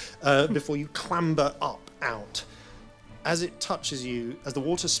hoof, before you clamber up out. As it touches you, as the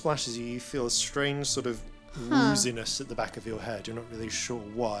water splashes you, you feel a strange sort of wooziness at the back of your head. You're not really sure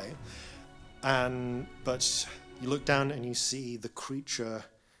why. But you look down and you see the creature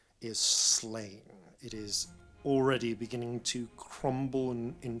is slain. It is already beginning to crumble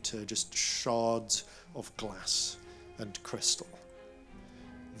into just shards of glass and crystal.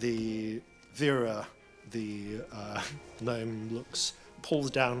 The Vera, the gnome,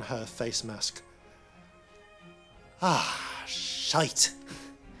 pulls down her face mask. Ah, shite.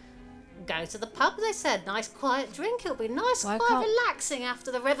 Go to the pub, they said. Nice quiet drink. It'll be nice, Why quite can't- relaxing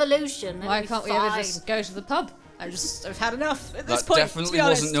after the revolution. Why It'll be can't we ever fine. just go to the pub? I've had enough at this That point. to definitely be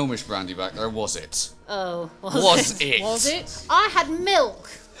honest. wasn't gnomish brandy back there, was it? Oh, Was it? Was it? I had milk.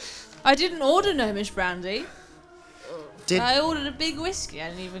 I didn't order gnomish brandy. Did I ordered a big whiskey. I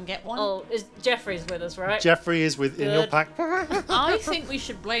didn't even get one. Oh, Jeffrey's with us, right? Jeffrey is within your Good. pack? I think we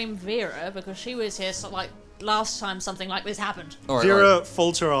should blame Vera because she was here last time something like this happened. All right, Vera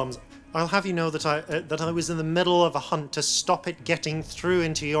folds her arms. I'll have you know that I was in the middle of a hunt to stop it getting through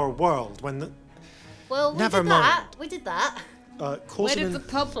into your world when the Well, we Never did mind. that. We did that. Where Corzin did the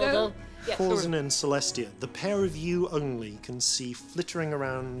pub go? Corzin and Celestia, the pair of you only can see flittering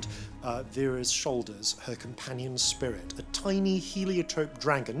around Vera's shoulders her companion's spirit, a tiny heliotrope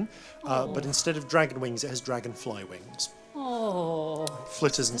dragon, but instead of dragon wings, it has dragonfly wings. Oh,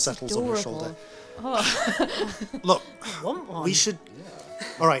 Flitters and settles on your adorable. shoulder. Look, want one. we should.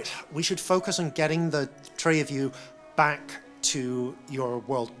 All right, we should focus on getting the three of you back to your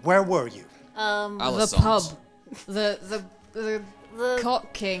world. Where were you? The Alicent. pub. The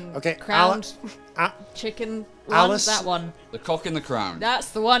Cock King. Okay, Crowned chicken one. Alice- That one. The cock in the crown. That's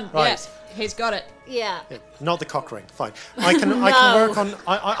the one. Right. Yes, he's got it. Yeah. Not the cock ring. Fine. I can work on.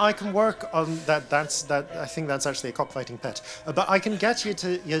 I can work on that. I think that's actually a cockfighting pet. But I can get you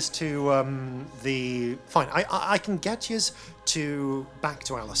to the. Fine. I can get you to back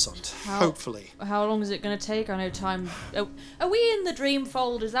to Alicent. Hopefully. How long is it going to take? I know time. Are we in the dream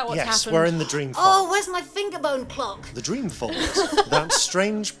fold? Is that what's Yes, happened? we're in the dream fold. Oh, where's my finger bone clock? The dream fold. That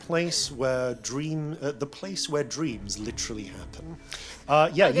strange place where the place where dreams literally happen.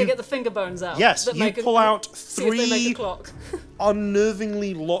 Yeah, I can get the finger bones out. yes, that you make pull out see if they make three a clock.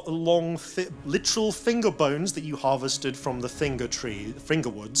 unnervingly long, literal finger bones that you harvested from the finger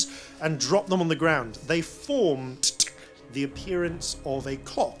woods, and drop them on the ground. They form the appearance of a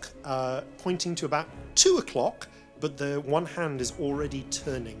clock, pointing to about 2 o'clock but the one hand is already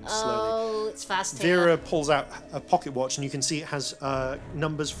turning slowly. Oh, it's fast Vera pulls out a pocket watch, and you can see it has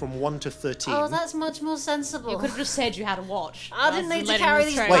numbers from 1 to 13. Oh, that's much more sensible. You could have just said you had a watch. I rather didn't than need to letting carry the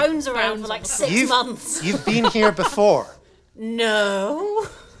these train- bones around bones for like on the 6 months. You've been here before. No.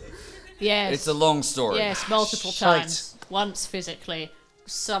 Yes. It's a long story. Yes, multiple Shite. times. Once physically,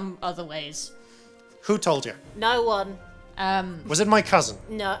 some other ways. Who told you? No one. Was it my cousin?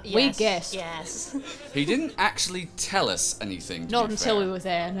 No. We Yes. guessed. Yes. He didn't actually tell us anything. to Not be until fair. we were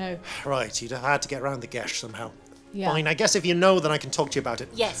there, no. Right, you'd have had to get around the guess somehow. Yeah. Fine, I guess if you know, then I can talk to you about it.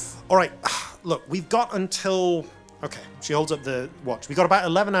 Yes. All right, look, we've got until... Okay, she holds up the watch. We've got about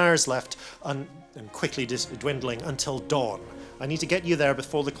 11 hours left, and quickly dwindling until dawn. I need to get you there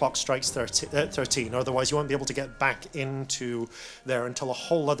before the clock strikes 13, otherwise you won't be able to get back into there until a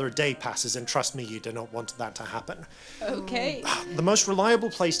whole other day passes, and trust me, you do not want that to happen. Okay. The most reliable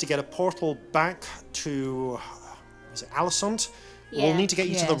place to get a portal back to... Is it Alisont? We'll Yeah. need to get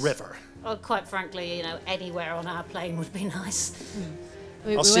you to the Yes. river. Well, quite frankly, anywhere on our plane would be nice.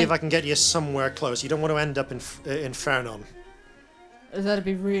 I'll see if I can get you somewhere close. You don't want to end up in Fernon. That'd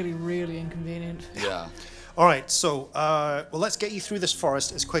be really, really inconvenient. Yeah. All right, so well, let's get you through this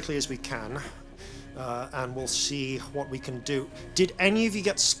forest as quickly as we can, and we'll see what we can do. Did any of you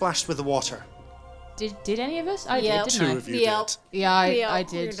get splashed with the water? Did any of us? I Yep. did, didn't Two I? of you Yep. did. Yeah, I Yeah,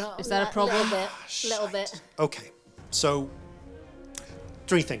 did. you know, Is that a problem? Little bit. Okay, so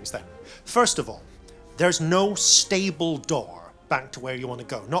 3 things then. First of all, there's no stable door back to where you want to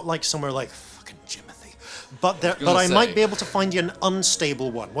go. Not like somewhere like fucking Jimothy. But I say. might be able to find you an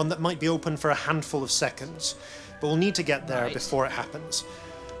unstable one that might be open for a handful of seconds. But we'll need to get there Right. before it happens.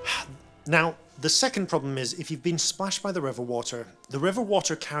 Now, the second problem is if you've been splashed by the river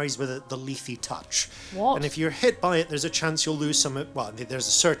water carries with it the leafy touch. What? And if you're hit by it, there's a chance you'll lose there's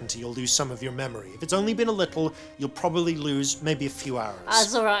a certainty you'll lose some of your memory. If it's only been a little, you'll probably lose maybe a few hours.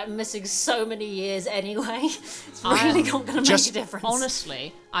 That's alright, I'm missing so many years anyway. It's really not going to just make a difference.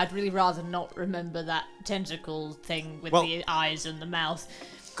 Honestly, I'd really rather not remember that tentacle thing with Well- the eyes and the mouth.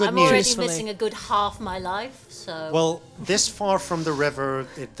 Good I'm news. already Truthfully. missing a good half my life, so... Well, this far from the river,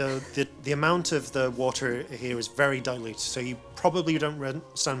 the amount of the water here is very dilute, so you probably don't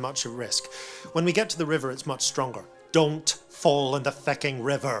stand much at risk. When we get to the river, it's much stronger. Don't fall in the fecking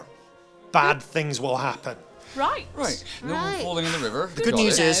river. Bad things will happen. Right. Right. No one Right. falling in the river. The good Got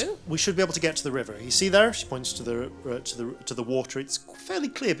news it. is No. we should be able to get to the river. You see there? She points to the water. It's fairly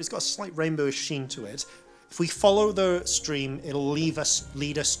clear, but it's got a slight rainbowish sheen to it. If we follow the stream, it'll lead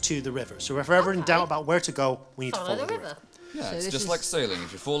us to the river. So if we're ever in doubt about where to go, we need to follow follow the river. Yeah, So it's this just is- like sailing.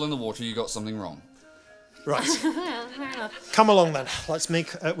 If you fall in the water, you got something wrong. Right. Yeah, fair enough. Come along then. Let's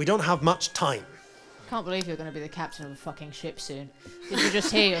make... we don't have much time. Can't believe you're going to be the captain of a fucking ship soon. Did you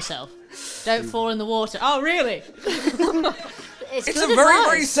just hear yourself? Don't fall in the water. Oh, really? It's It's a good very, advice.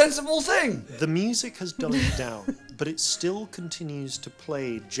 very sensible thing. The music has died down, but it still continues to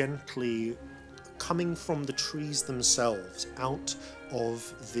play gently, coming from the trees themselves, out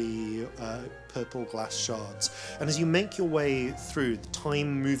of the purple glass shards. And as you make your way through, the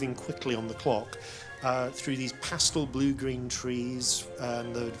time moving quickly on the clock, through these pastel blue-green trees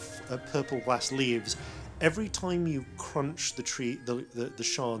and the purple glass leaves, every time you crunch the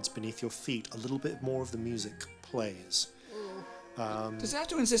shards beneath your feet, a little bit more of the music plays. Does it have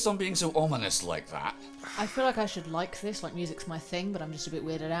to insist on being so ominous like that? I feel like I should like this, like music's my thing, but I'm just a bit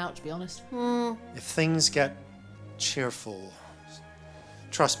weirded out, to be honest. If things get cheerful,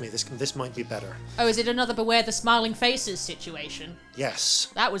 trust me, this might be better. Oh, is it another Beware the Smiling Faces situation? Yes.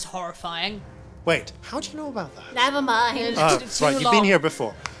 That was horrifying. Wait, how do you know about that? Never mind. Too Right, you've long. been here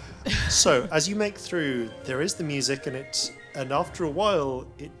before. So, as you make through, there is the music, and after a while,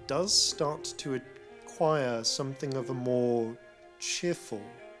 it does start to acquire something of a more cheerful,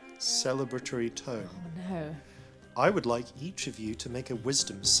 celebratory tone. No. I would like each of you to make a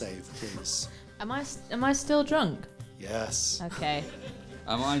wisdom save, please. Am I still drunk? Yes. Okay.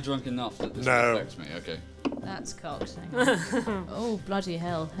 Am I drunk enough that this No. affects me? Okay. That's cocked. Hang on. Oh, bloody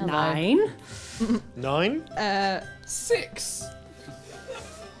hell. Hello. 9. 9. 6.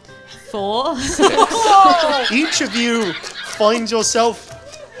 4. Each of you find yourself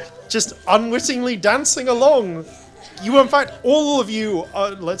just unwittingly dancing along. You, in fact, all of you,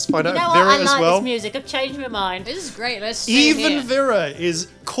 let's find You out know if what? Vera I as like well. this music. I've changed my mind. This is great. Let's stay Even here. Vera is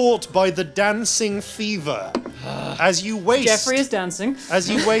caught by the dancing fever as you waste Jeffrey is dancing.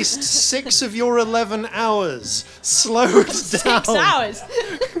 6 of your 11 hours slowed down. 6 hours.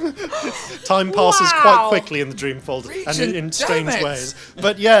 Time passes quite quickly in the Dreamfold and Regent, in damn strange it. ways.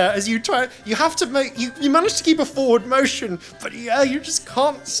 But yeah, as you try, you have to make you manage to keep a forward motion, but yeah, you just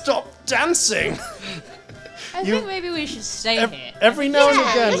can't stop dancing. I think maybe we should stay here. Every now and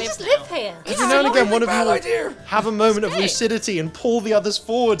Yeah, again, let's just live here. every now and again, one of you will have a moment of lucidity and pull the others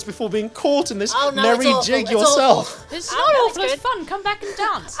forwards before being caught in this Oh, no, merry it's awful, jig it's yourself. It's Oh, not no, awful, it's it's fun. Come back and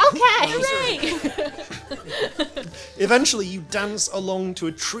dance. Okay. Hooray! Eventually, you dance along to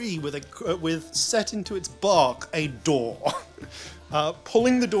a tree with set into its bark a door.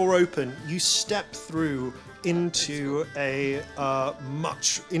 Pulling the door open, you step through into a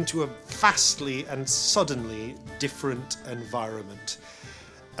vastly and suddenly different environment.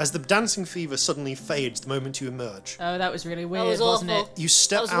 As the dancing fever suddenly fades the moment you emerge, Oh, that was really weird, was wasn't awful. it? you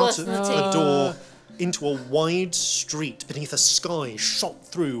step was out worse of than the the tea. door into a wide street beneath a sky shot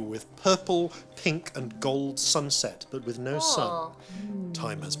through with purple, pink, and gold sunset, but with no sun.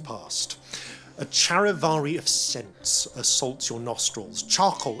 Time has passed. A charivari of scents assaults your nostrils.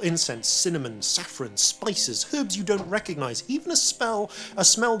 Charcoal, incense, cinnamon, saffron, spices, herbs you don't recognize, even a smell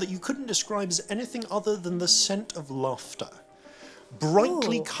that you couldn't describe as anything other than the scent of laughter.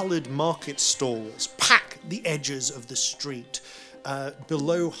 Brightly coloured market stalls pack the edges of the street,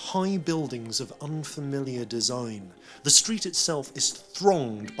 below high buildings of unfamiliar design. The street itself is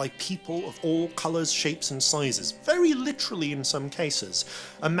thronged by people of all colours, shapes and sizes, very literally in some cases.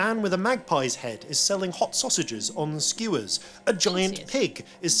 A man with a magpie's head is selling hot sausages on skewers. A giant pig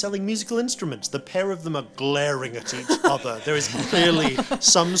is selling musical instruments. The pair of them are glaring at each other. There is clearly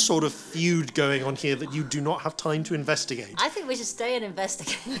some sort of feud going on here that you do not have time to investigate. I think we should stay and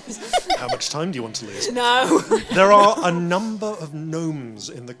investigate. How much time do you want to lose? No. There are a number of gnomes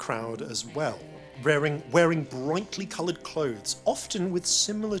in the crowd as well, wearing brightly coloured clothes, often with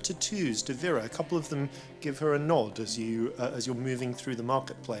similar tattoos to Vera. A couple of them give her a nod as you're moving through the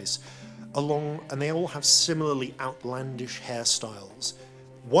marketplace, and they all have similarly outlandish hairstyles.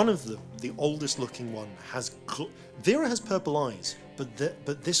 One of them, the oldest looking one, Vera has purple eyes,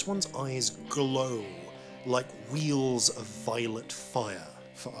 but this one's eyes glow like wheels of violet fire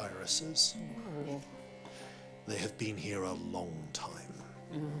for irises. They have been here a long time.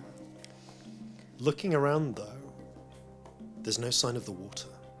 Looking around, though, there's no sign of the water.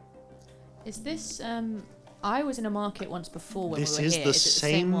 Is this, I was in a market once before when This we were is here. the Is it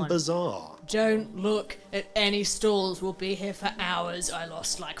same one? bazaar. Don't look at any stalls. We'll be here for hours. I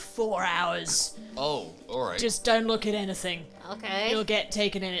lost like 4 hours. Oh, all right. Just don't look at anything. Okay. You'll get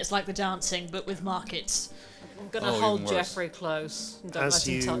taken in. It's like the dancing, but with markets. I'm gonna Oh, hold even worse. Jeffrey close and don't As let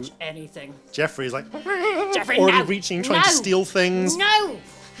him you- touch anything. Jeffrey's like Jeffrey, already no. reaching, trying to No. steal things. No.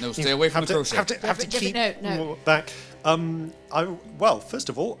 No, stay away from Have the to, crochet. have to Jeffrey, keep no. back. First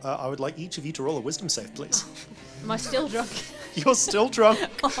of all, I would like each of you to roll a wisdom save, please. Am I still drunk? You're still drunk,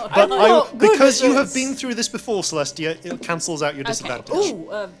 but not good because at you have this. been through this before, Celestia, it cancels out your disadvantage.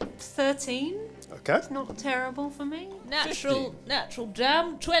 Ooh, 13. Okay. Not terrible for me. Natural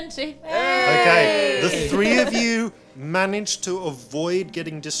damn 20. Okay. The three of you managed to avoid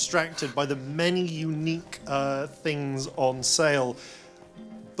getting distracted by the many unique things on sale.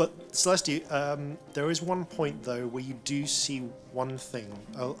 But Celestia, there is one point though where you do see one thing.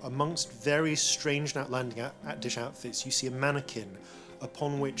 Amongst very strange and outlandish outfits, you see a mannequin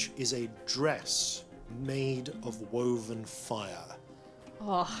upon which is a dress made of woven fire.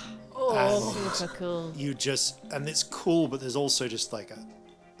 Super cool. And it's cool, but there's also just like a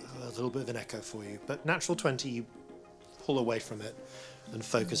little bit of an echo for you. But natural 20, you pull away from it and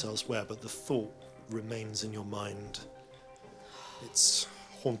focus elsewhere, but the thought remains in your mind. It's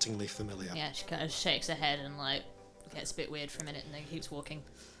hauntingly familiar. Yeah, she kind of shakes her head and like gets a bit weird for a minute and then keeps walking.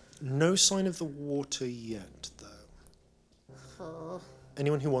 No sign of the water yet, though.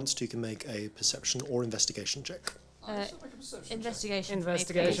 Anyone who wants to can make a perception or investigation check. Investigation.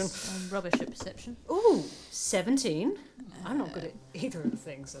 Investigation. I'm rubbish at perception. Ooh, 17. I'm not good at either of the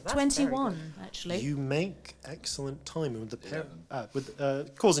things, so that's very 21, good. actually. You make excellent time with the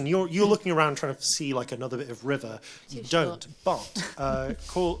Corzin, you're looking around trying to see like another bit of river. You don't, but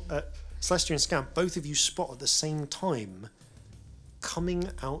Celestia and Scamp, both of you spot at the same time coming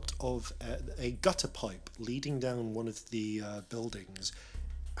out of a gutter pipe leading down one of the buildings,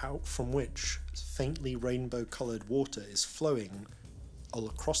 out from which faintly rainbow-coloured water is flowing all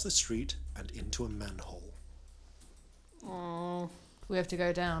across the street and into a manhole. We have to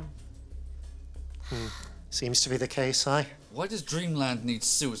go down. Seems to be the case, aye? Why does Dreamland need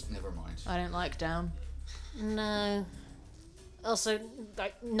sewers? Never mind. I don't like down. No. Also,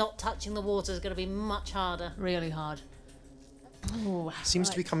 like, not touching the water is going to be much harder. Really hard. Ooh, Seems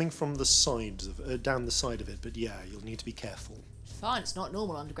to be coming from the sides of down the side of it, but yeah, you'll need to be careful. fine. It's not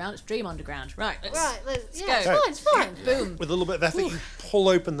normal underground. It's dream underground. Right. Let's Yeah, go. it's fine, it's fine. Boom. With a little bit of effort, you pull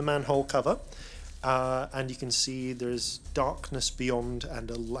open the manhole cover, and you can see there's darkness beyond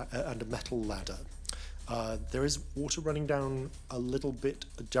and a metal ladder. There is water running down a little bit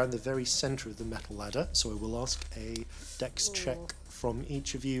down the very centre of the metal ladder, so I will ask a dex check from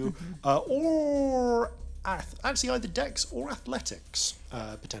each of you, or actually either dex or athletics,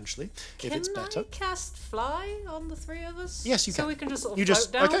 potentially, if it's better. Can I cast fly on the three of us? Yes, you can. So we can just sort of you float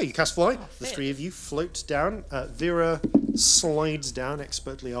just down? Okay, you cast fly. The fit. three of you float down. Vera slides down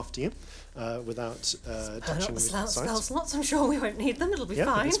expertly after you, without touching the Spell sides. slots. I'm sure we won't need them. It'll be Yeah,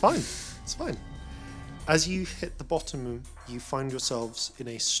 fine. it's fine. It's fine. As you hit the bottom, you find yourselves in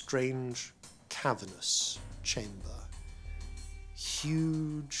a strange, cavernous chamber.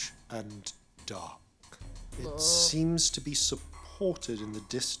 Huge and dark. It seems to be supported in the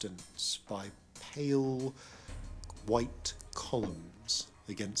distance by pale, white columns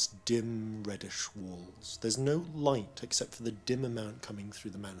against dim, reddish walls. There's no light except for the dim amount coming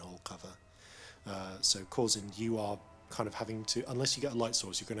through the manhole cover. So, Corzin, you are kind of having to, unless you get a light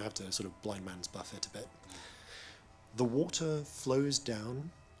source, you're going to have to sort of blind man's buff it a bit. The water flows down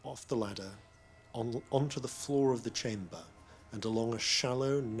off the ladder onto the floor of the chamber and along a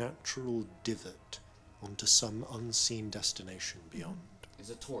shallow, natural divot onto some unseen destination beyond. Is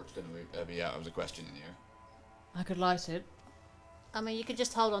a torch going to be out of the question in here? I could light it. I mean, you could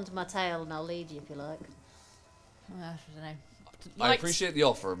just hold on to my tail and I'll lead you if you like. I don't know. I Lights- appreciate the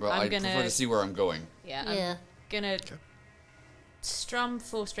offer, but I'm I prefer gonna- to see where I'm going. Yeah, Yeah. I'm gonna strum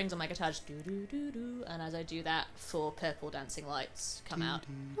 4 strings on my guitar, just do do do do, and as I do that, 4 purple dancing lights come out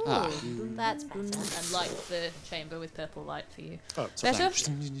Ah. Ooh, that's better. and light the chamber with purple light for you. Oh, so Better?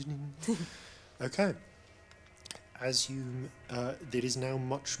 Okay. As you, it is now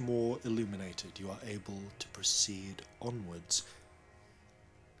much more illuminated. You are able to proceed onwards.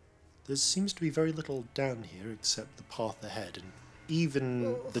 There seems to be very little down here except the path ahead, and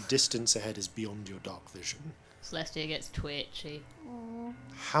even the distance ahead is beyond your dark vision. Celestia gets twitchy.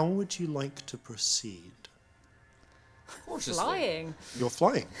 How would you like to proceed? Cautiously. Flying. You're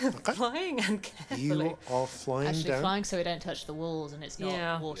flying. Okay. Flying and carefully. You are flying Actually down. flying so we don't touch the walls and it's not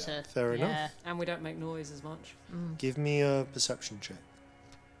Yeah. water. Fair enough. Yeah. And we don't make noise as much. Give me a perception check.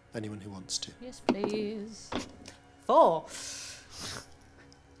 Anyone who wants to. Yes, please. 4.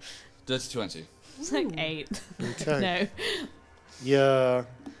 Dirty 20. It's like 8. Okay. No. Yeah.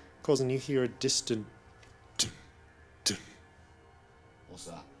 Cousin, you hear a distant. What's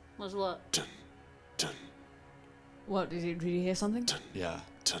that? Was what? What, did you hear something? Yeah.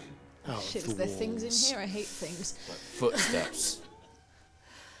 Out Shit, of is the there things in walls. here? I hate things. Like footsteps.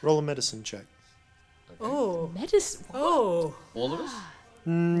 Roll a medicine check. Okay. Oh. Medicine? Oh. All of us?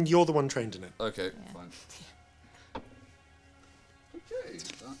 You're the one trained in it. Okay, Yeah. fine. Okay,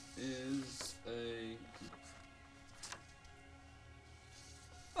 that is a...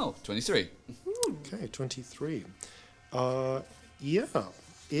 Oh, 23. Okay, 23. Yeah,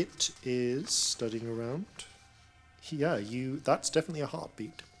 it is studying around. Yeah, that's definitely a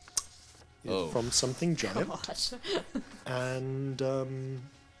heartbeat. Oh. From something giant. Gosh. And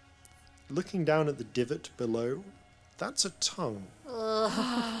looking down at the divot below, that's a tongue.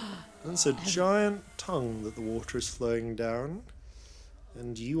 That's a giant tongue that the water is flowing down.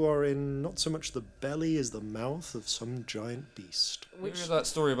 And you are in not so much the belly as the mouth of some giant beast. You hear that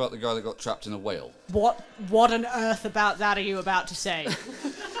story about the guy that got trapped in a whale? What on earth about that are you about to say?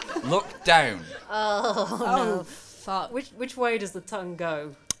 Look down. Oh, fuck. Which way does the tongue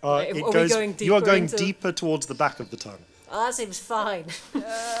go? It Are we goes, going you are deeper going into- deeper towards the back of the tongue. Oh, that seems fine.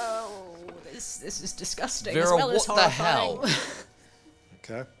 Oh, this is disgusting Vera, as well as what the horrifying. hell?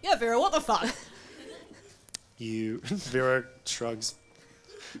 Okay. Yeah, Vera, what the fuck? Vera shrugs.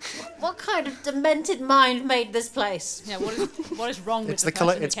 What kind of demented mind made this place? Yeah, what is wrong with It's the the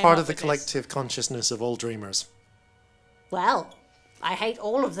person who it's came part up of the with this? collective consciousness of all dreamers. Well, I hate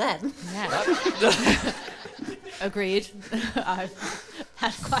all of them. Yeah. Agreed. I've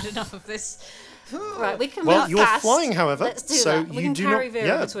had quite enough of this. Right, we can Well, move you're fast. flying, however, Let's do so that. We you can do carry not. Vera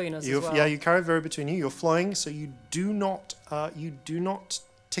Yeah, between us as you've- well. Yeah, you carry Vera between you. You're flying, so you do not. You do not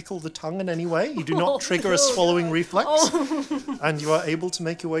tickle the tongue in any way. You do not trigger a swallowing reflex, and you are able to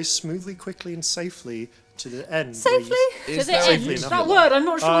make your way smoothly, quickly, and safely to the end. where Safely? you- Is the there end. Safely a enough. That word, I'm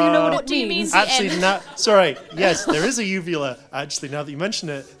not sure you know what it do you mean? means. The Actually, end. now, sorry. Yes, there is a uvula. Actually, now that you mention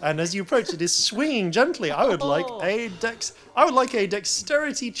it, and as you approach, it is swinging gently. I would like a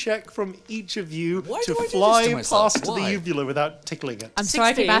dexterity check from each of you Why to do I do this to fly myself? past Why? the uvula without tickling it. I'm sorry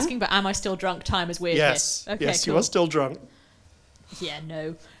I keep 16. asking, but am I still drunk? Time is weird. Yes, here. Okay, yes, cool. you are still drunk. Yeah,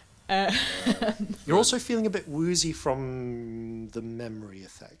 no. You're also feeling a bit woozy from the memory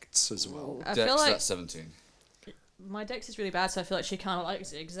effects as well. I Dex, feel like that's 17. my dex is really bad, so I feel like she kind of like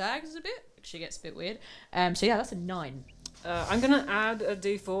zigzags a bit. She gets a bit weird. So yeah, that's a 9. I'm gonna add a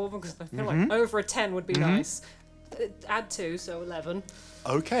d4 because I feel like over a 10 would be nice. Add 2, so 11.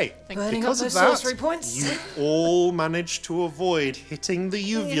 Okay, Burning up because of those that, sorcery points. you all managed to avoid hitting the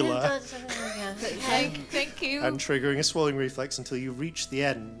uvula Thank you. and triggering a swallowing reflex until you reach the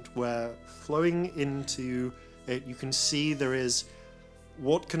end, where flowing into it, you can see there is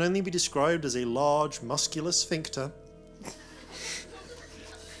what can only be described as a large muscular sphincter,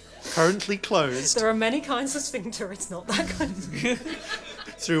 currently closed, There are many kinds of sphincter, it's not that kind.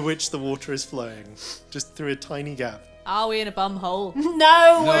 through which the water is flowing, just through a tiny gap. Are we in a bum hole?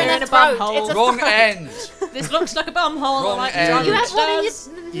 No, we're We're in a bum throat. hole. It's a Wrong throat. end. This looks like a bum hole. Wrong like end. John You have one in does.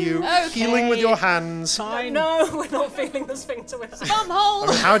 You Okay. feeling with your hands. Fine. No, we're not feeling the sphincter with that. Bum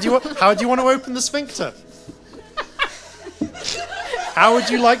hole. How do you want to open the sphincter? How would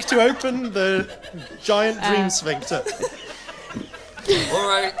you like to open the giant dream sphincter? All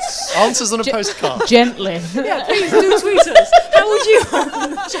right. Answers on a postcard. Gently. Yeah, please do tweet us. How would you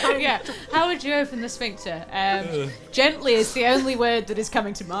open the giant? Yeah. How would you open the sphincter? Gently is the only word that is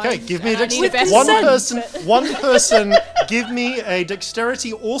coming to mind. Okay, give me a and I need a better one sense. person. Give me a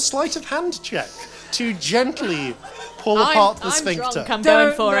dexterity or sleight of hand check to gently pull apart the I'm sphincter. drunk. I'm Don't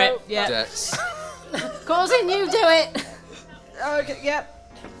going for know. it. Yeah. Dex. Causing you do it. Okay. Yep.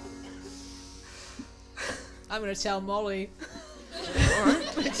 I'm gonna tell Molly.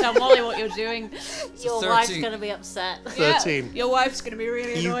 Tell Molly what you're doing. Your 13. wife's gonna be upset. Yeah, 13. your wife's gonna be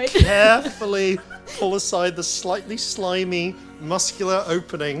really You annoyed. carefully pull aside the slightly slimy, muscular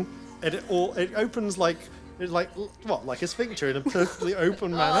opening, and it opens like a sphincter in a perfectly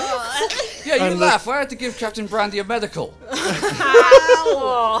open manner. Yeah, you And laugh. I had to give Captain Brandy a medical.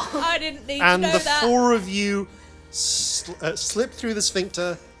 I didn't need And to know the that. four of you slip through the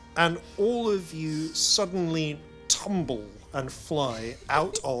sphincter, and all of you suddenly tumble and fly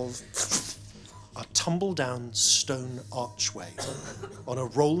out of a tumble-down stone archway on a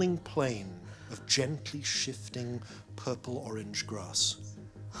rolling plain of gently shifting purple-orange grass.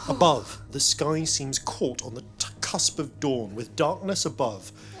 Above, the sky seems caught on the cusp of dawn, with darkness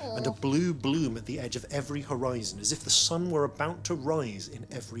above and a blue bloom at the edge of every horizon, as if the sun were about to rise in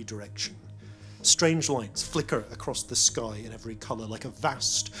every direction. Strange lights flicker across the sky in every colour, like a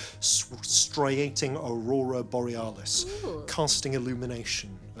vast, striating aurora borealis, casting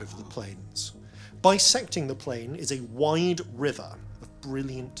illumination over the plains. Bisecting the plain is a wide river of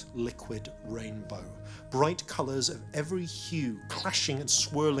brilliant liquid rainbow, bright colours of every hue clashing and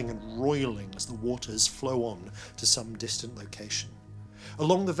swirling and roiling as the waters flow on to some distant location.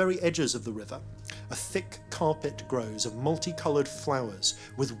 Along the very edges of the river, a thick carpet grows of multicoloured flowers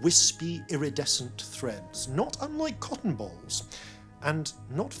with wispy, iridescent threads, not unlike cotton balls, and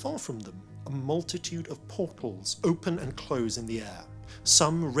not far from them, a multitude of portals open and close in the air.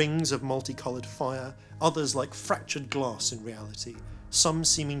 Some rings of multicoloured fire, others like fractured glass in reality, some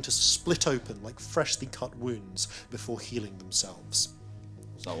seeming to split open like freshly cut wounds before healing themselves.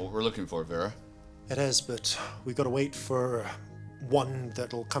 Is that what we're looking for, Vera? It is, but we've got to wait for one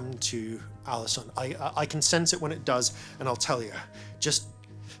that'll come to Alison. I can sense it when it does, and I'll tell you. Just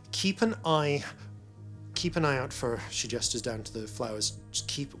keep an eye out for. She gestures down to the flowers. Just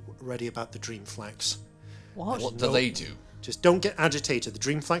keep ready about the dream flax. What do they do? Just don't get agitated. The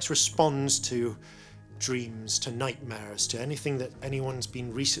dream flax responds to dreams, to nightmares, to anything that anyone's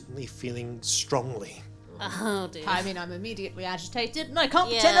been recently feeling strongly. Oh dear. I mean, I'm immediately agitated, and I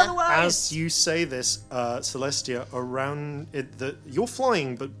can't Yeah. pretend otherwise. As you say this, Celestia, around it, you're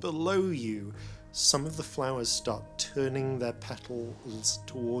flying, but below you, some of the flowers start turning their petals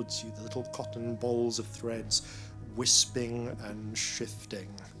towards you, the little cotton balls of threads, wisping and shifting.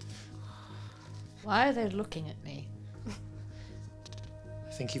 Why are they looking at me?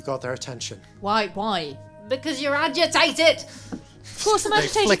 I think you've got their attention. Why? Because you're agitated. Of course I'm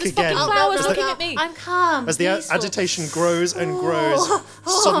agitated. flick There's again. fucking Oh, flowers no, looking at me. I'm calm. As the peaceful. agitation grows and grows,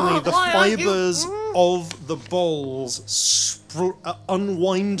 suddenly the Why aren't you- fibers of the balls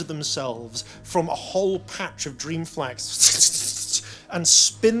unwind themselves from a whole patch of dream flax and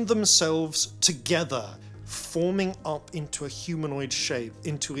spin themselves together, forming up into a humanoid shape,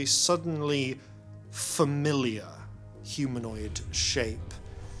 into a suddenly familiar humanoid shape.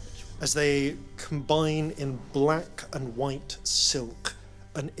 As they combine in black and white silk,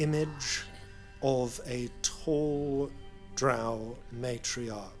 an image of a tall drow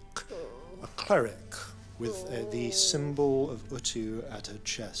matriarch, a cleric with the symbol of Utu at her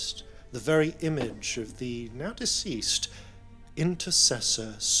chest, the very image of the now deceased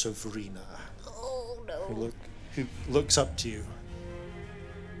intercessor Sovrina, who looks up to you.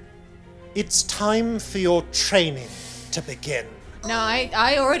 It's time for your training to begin. No,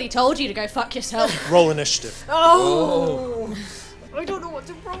 I already told you to go fuck yourself. Roll initiative. Oh! I don't know what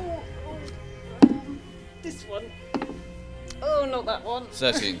to roll. This one. Oh, not that one.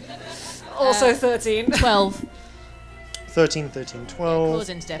 13. Also 13. 12. 13, 13, 12.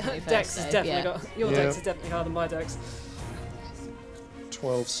 Corzin's definitely first. Dex has so, definitely yeah. got. Your Yeah. Dex is definitely higher than my Dex.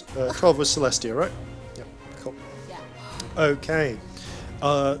 12 was Celestia, right? Yep, cool. Yeah. Okay.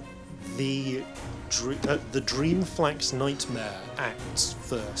 The Dreamflax Nightmare acts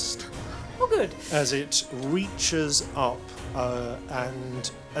first Oh, good. as it reaches up,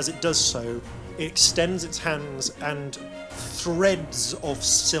 and as it does so, it extends its hands and threads of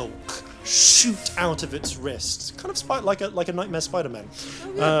silk shoot out of its wrists, kind of like a Nightmare Spider-Man,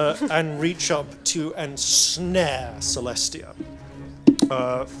 and reach up to and snare Celestia.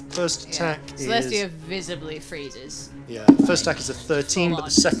 First attack is Celestia visibly freezes. first attack is a 13, but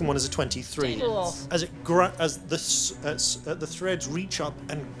the second one is a 23. Oh. As the threads reach up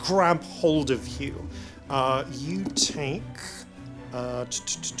and grab hold of you, you take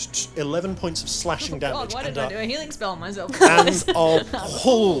 11 points of slashing damage God, why and, did I do a healing spell on myself? and are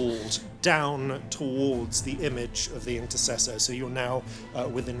pulled down towards the image of the intercessor. So you're now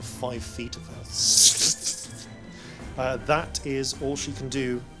within 5 feet of her. That is all she can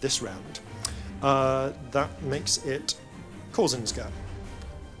do this round. That makes it Corzin's go.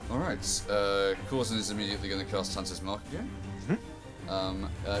 Alright, Corzin is immediately going to cast Hunter's Mark again.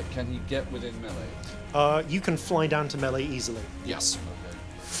 Can he get within melee? You can fly down to melee easily. Yes. Okay.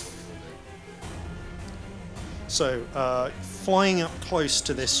 So, flying up close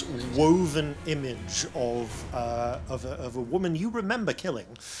to this woven image of a woman you remember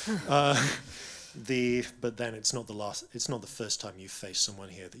killing. But then it's not the first time you've faced someone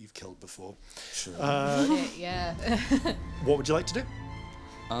here that you've killed before. Sure. Yeah. What would you like to do?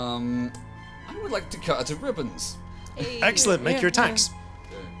 I would like to cut her to ribbons. Excellent. Make your attacks.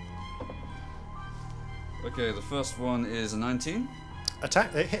 Okay, the first one is a 19.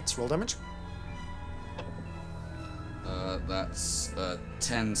 Attack. It hits. Roll damage. That's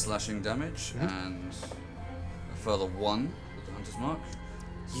 10 slashing damage and a further 1 with the Hunter's Mark.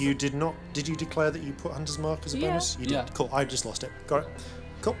 You did not. Did you declare that you put Hunter's Mark as a bonus? You did. Yeah. Cool. I just lost it. Got it.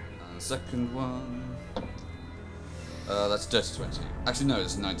 Cool. And the second one. That's dirty 20. Actually, no,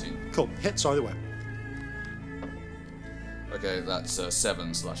 it's 19. Cool. Hits either way. Okay, that's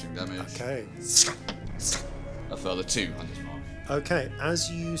 7 slashing damage. Okay. A further 2 Hunter's Mark. Okay,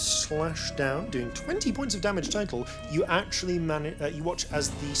 as you slash down, doing 20 points of damage total, you actually you watch as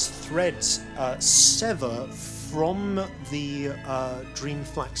these threads sever from the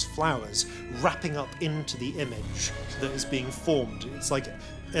Dreamflax flowers, wrapping up into the image that is being formed. It's like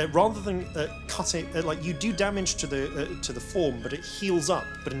rather than cutting, like you do damage to the form, but it heals up.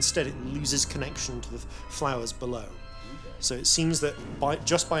 But instead, it loses connection to the flowers below. So it seems that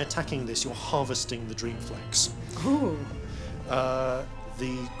just by attacking this, you're harvesting the Dreamflax. Ooh.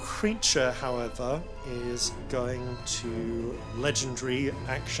 The creature, however, is going to legendary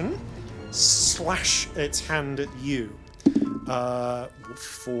action slash its hand at you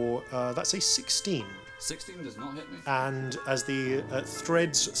for that's a 16. 16 does not hit me. And as the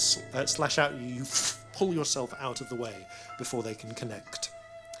threads slash out, you pull yourself out of the way before they can connect.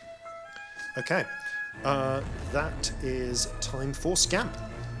 Okay, that is time for Scamp.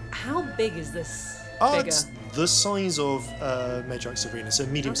 How big is this Oh, figure? it's the size of Matriarch Sabrina, so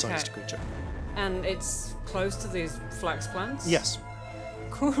medium-sized Okay. creature. And it's close to these flax plants? Yes.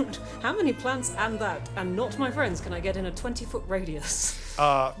 Good. How many plants and not my friends, can I get in a 20-foot radius?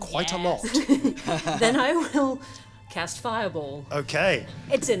 Quite a lot. Then I will cast Fireball. Okay.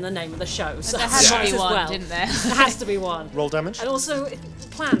 It's in the name of the show, so There I had to might be as one, well. didn't there? There has to be one. Roll damage. And also,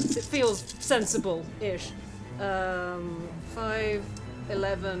 plants, it feels sensible-ish. 5,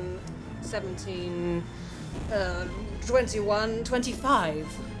 11, 17, 21, 25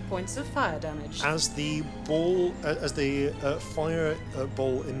 points of fire damage. As the ball, fire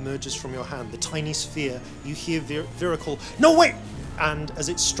ball emerges from your hand, the tiny sphere, you hear Vera call, "No, wait!" And as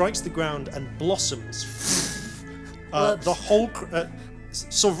it strikes the ground and blossoms, the whole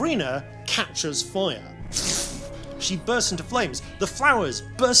Sabrina catches fire. She bursts into flames. The flowers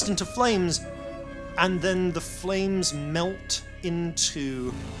burst into flames, and then the flames melt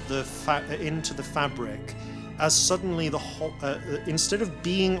into the fabric. As suddenly the whole, instead of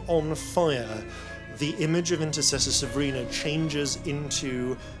being on fire, the image of Intercessor Sabrina changes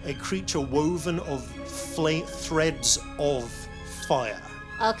into a creature woven of threads of fire.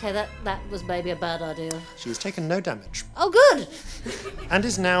 Okay, that was maybe a bad idea. She has taken no damage Oh, good. and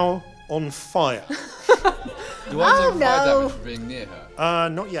is now on fire. Do I take fire no. damage for being near her?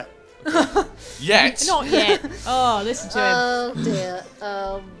 Not yet. Yet. Not yet. Oh, listen to him. Oh dear.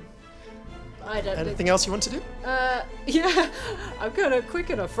 I don't think. Anything else you want to do? Yeah, I'm gonna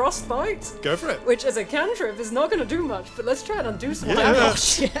quicken a frostbite, Go for it. which as a cantrip is not gonna do much, but let's try and undo some Yeah.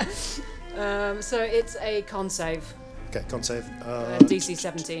 damage. So it's a con save, Okay, con save. DC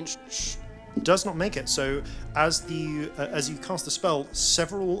 17. Does not make it. So as you cast the spell,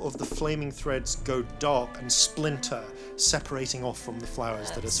 several of the flaming threads go dark and splinter, separating off from the flowers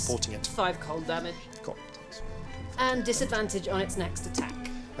that are supporting it. 5 cold damage. Cool. And disadvantage on its next attack.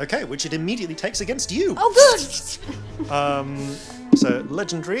 Okay, which it immediately takes against you. Oh, good. So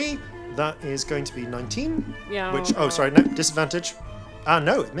legendary, that is going to be 19. Yeah. Which sorry, no, disadvantage.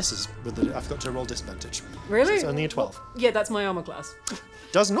 No, it misses with the. I forgot to roll disadvantage. Really? It's only a 12. Yeah, that's my armor class.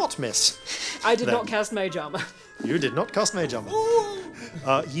 Does not miss. I did Then. not cast mage armor. You did not cast mage armor.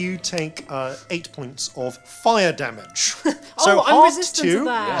 You take 8 points of fire damage. So I'm halved resistant to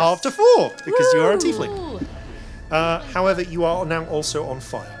that. half to 4 because you are a tiefling. However, you are now also on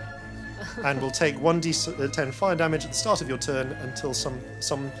fire, and will take 1d10 fire damage at the start of your turn until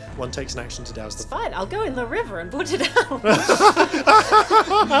someone takes an action to douse the fire. Fine, I'll go in the river and put it out.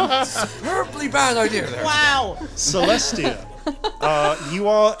 Terribly bad idea there. Wow. Celestia, you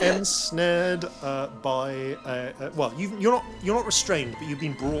are ensnared by well, you're not restrained, but you've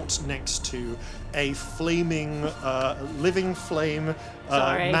been brought next to a flaming, living flame.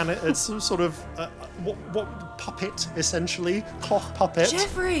 Sorry. It's some sort of what puppet, essentially, cloth puppet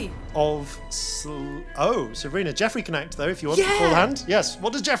Jeffrey! of. Sabrina. Jeffrey can act though if you want Yeah! beforehand. Yes.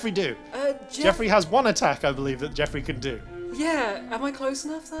 What does Jeffrey do? Jeffrey has one attack, I believe, that Jeffrey can do. Yeah, am I close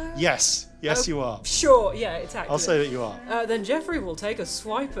enough though? Yes. Yes, you are. Sure, yeah, it's actually. I'll say that you are. Then Jeffrey will take a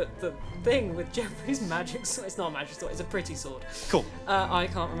swipe at the thing with Jeffrey's magic sword. It's not a magic sword, it's a pretty sword. Cool. I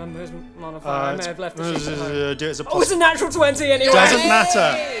can't remember his modifier. I may have left the sheet at home. Do it as a Oh, it's a natural 20 anyway! Doesn't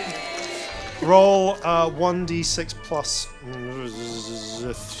matter. Roll 1d6 plus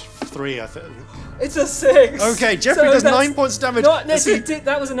 3, I think. It's a 6! Okay, Jeffrey So does that's 9 points damage. Not, no, Let's see,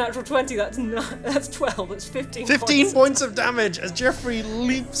 that was a natural 20, that's 12, that's 15 15 points of damage as Jeffrey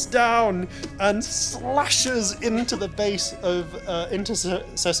leaps down and slashes into the base of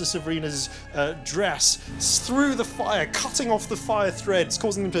Intercessor Sabrina's dress, through the fire, cutting off the fire threads,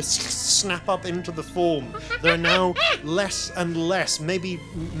 causing them to snap up into the form. There are now less and less,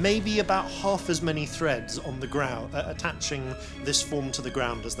 maybe about half as many threads on the ground, attaching this form to the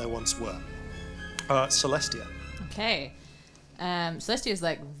ground as there once were. Celestia. Okay. Celestia's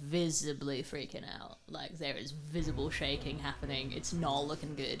like visibly freaking out. Like there is visible shaking happening. It's not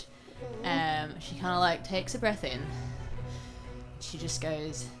looking good. She kind of like takes a breath in. She just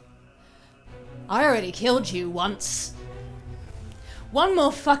goes, I already killed you once. One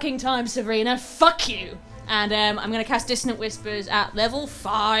more fucking time, Sabrina. Fuck you. And I'm gonna cast Dissonant Whispers at level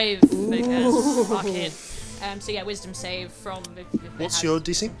 5 because fuck it. So yeah, wisdom save from. If What's your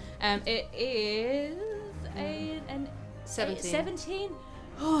DC? It is an 17. 17?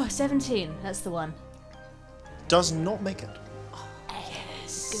 Oh, 17. That's the one. Does not make it.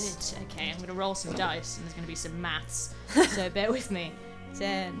 Good. Okay, I'm going to roll some dice and there's going to be some maths. So bear with me.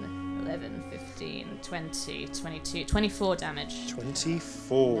 10, 11, 15, 20, 22, 24 damage.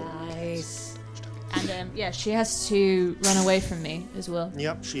 24. Nice. And yeah, she has to run away from me as well.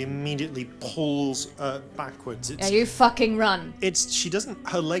 Yep, she immediately pulls backwards. Yeah, you fucking run. She doesn't,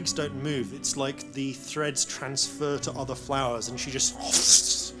 her legs don't move. It's like the threads transfer to other flowers and she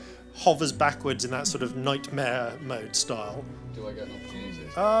just hovers backwards in that sort of nightmare mode style. Do I get an opportunity?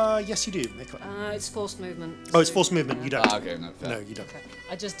 Yes you do. Make it. It's forced movement. Oh, it's forced movement. You don't. Okay, no, fair. No, you don't.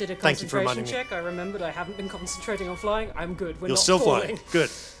 I just did a Thank you for concentration reminding me. check. I remembered I haven't been concentrating on flying. I'm good. We're You're not still falling. flying. Good.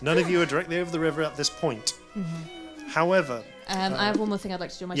 None of you are directly over the river at this point. However, I have one more thing I'd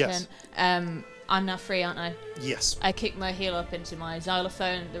like to do on my yes. turn. I'm now free, aren't I? yes. I kick my heel up into my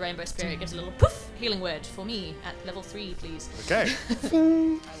xylophone. The rainbow spirit gives a little poof healing word for me at level 3, please. Okay. I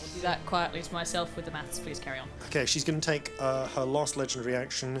will do that quietly to myself with the maths. Please carry on. Okay, she's going to take her last legendary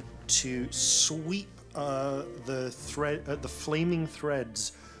action to sweep the flaming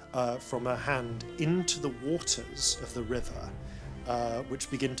threads from her hand into the waters of the river, which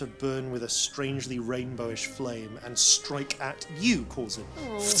begin to burn with a strangely rainbowish flame and strike at you, Corzin.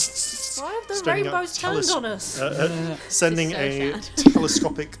 Why have the Sending a rainbows turned on us? Sending So a sad.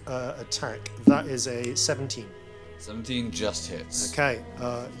 telescopic attack. That is a 17. 17 just hits. Okay,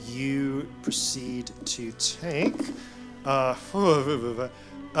 you proceed to take.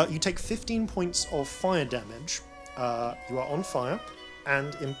 You take 15 points of fire damage. You are on fire,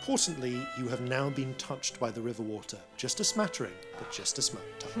 and importantly, you have now been touched by the river water. Just a smattering, but just a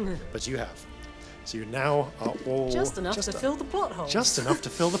smattering. But you have. So you now are all Just enough to fill the plot hole. just enough to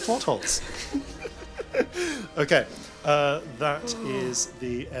fill the plot holes. Okay, that is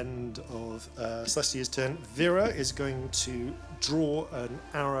the end of Celestia's turn. Vera is going to draw an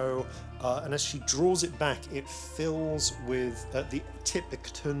arrow, and as she draws it back, it fills with the tip. It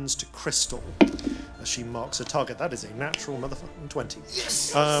turns to crystal as she marks a target. That is a natural motherfucking 20.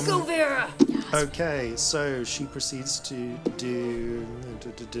 Yes! Go, Vera! Okay, so she proceeds to do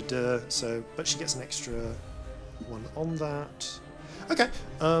so, but she gets an extra one on that. Okay,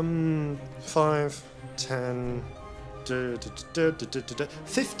 5, 10,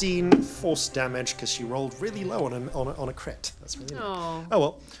 15 force damage because she rolled really low on a crit. That's really low. Oh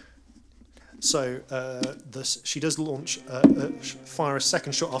well. So she does launch fire a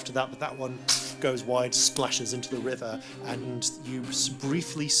second shot after that, but that one goes wide, splashes into the river, and you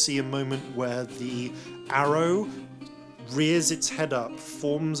briefly see a moment where the arrow rears its head up,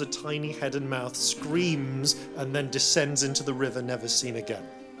 forms a tiny head and mouth, screams, and then descends into the river, never seen again.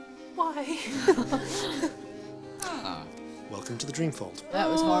 Why? Welcome to the Dreamfold. That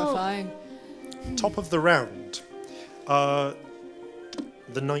was horrifying. Top of the round. The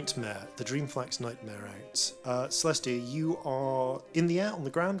Nightmare, the Dreamflax Nightmare out. Celestia, you are in the air, on the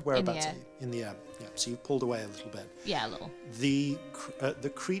ground? Whereabouts air. are you? In the air. Yeah, so you've pulled away a little bit. Yeah, a little. The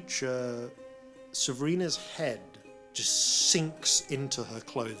creature, Sabrina's head, just sinks into her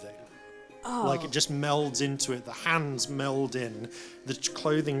clothing. Like it just melds into it. The hands meld in. The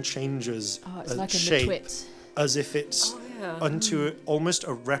clothing changes Oh, it's like in shape the twits. as if it's unto almost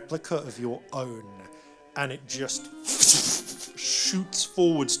a replica of your own, and it just shoots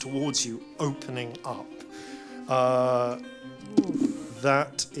forwards towards you, opening up.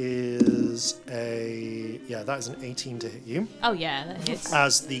 That is that is an 18 to hit you. Oh yeah, that hits.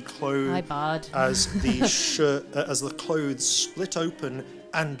 As the clothes, Hi, Bard. as the shirt, as the clothes split open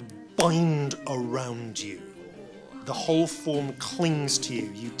and bind around you. The whole form clings to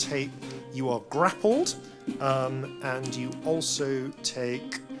you. You are grappled, and you also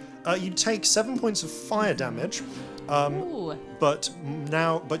take 7 points of fire damage. Ooh. But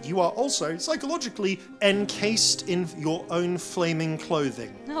you are also psychologically encased in your own flaming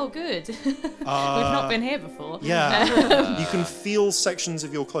clothing. Oh, good. We've not been here before. Yeah, you can feel sections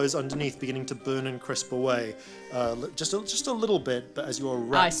of your clothes underneath beginning to burn and crisp away, just a little bit. But as you are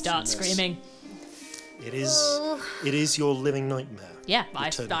wrapped I start in this, screaming. It is your living nightmare. Yeah, I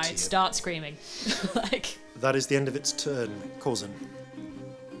returning to you. start screaming. Like. That is the end of its turn, Corzin.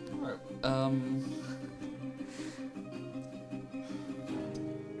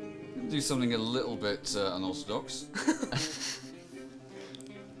 Do something a little bit unorthodox.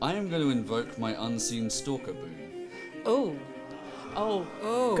 I am going to invoke my unseen stalker boon. Oh.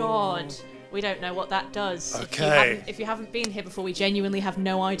 Oh, God. We don't know what that does. Okay. If you haven't been here before, we genuinely have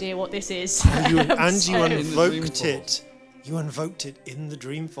no idea what this is. You Sorry. invoked it. You invoked it in the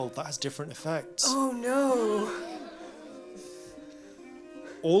Dreamfold. That has different effects. Oh no!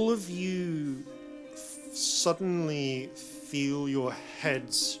 All of you suddenly feel your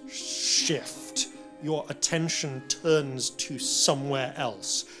heads shift. Your attention turns to somewhere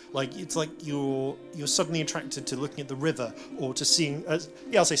else. Like it's like you're suddenly attracted to looking at the river or to seeing. I'll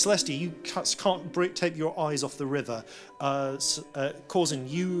say Celestia, you can't take your eyes off the river. Corzin,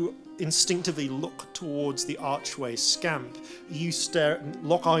 you instinctively look towards the archway. Scamp, you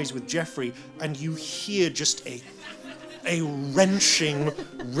lock eyes with Jeffrey, and you hear just a wrenching,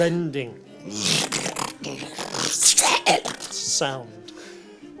 rending sound.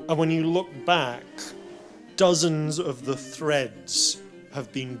 And when you look back, dozens of the threads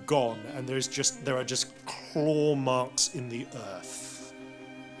have been gone, and there are just claw marks in the earth.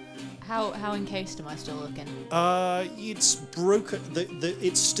 How encased am I still looking? It's broken.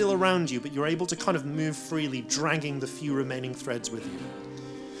 It's still around you, but you're able to kind of move freely, dragging the few remaining threads with you.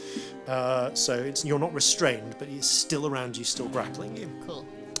 So you're not restrained, but it's still around you, still grappling you. Cool.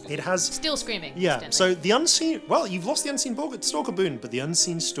 It has. Still screaming. Yeah, incidentally. so the unseen. Well, you've lost the unseen stalker boon, but the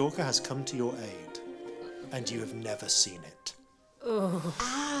unseen stalker has come to your aid, and you have never seen it.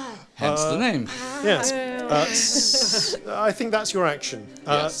 Hence the name. Yes. I think that's your action.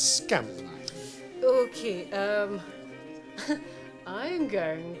 Yes. Scamp. Okay, I'm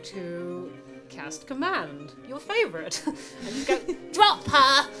going to cast Command, your favourite. And just go, drop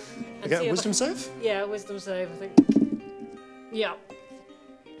her! And see Okay, if wisdom save? Yeah, wisdom save, I think. Yeah.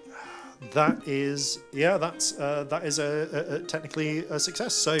 That is, that is technically a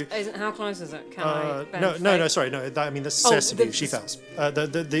success. So. How close is it? Can I? No, sorry, no. The success of you. the- She fails.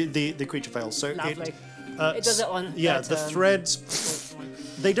 The creature fails. So Lovely. it It does it on Yeah, their the turn. threads.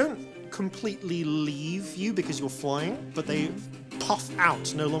 They don't completely leave you because you're flying, but they puff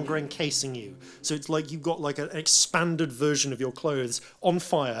out, no longer encasing you. So it's like you've got like an expanded version of your clothes on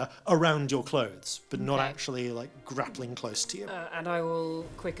fire around your clothes, but not Okay. actually like grappling close to you. And I will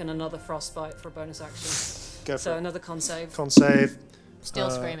quicken another frostbite for a bonus action. Go So for it. another con save. Con save.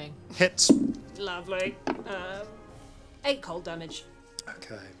 Still screaming. Hits. Lovely. 8 cold damage.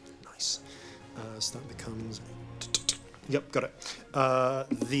 Okay, nice. So that becomes... Yep, got it.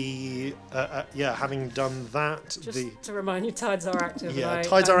 Having done that, Just to remind you, tides are active. yeah, and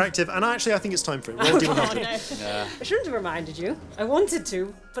tides are active, and actually I think it's time for it. Roll D100. I shouldn't have reminded you. I wanted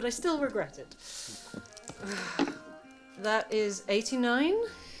to, but I still regret it. That is 89.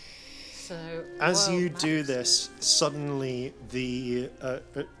 So As well, you max. do this, suddenly your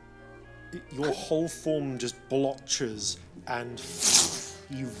whole form just blotches and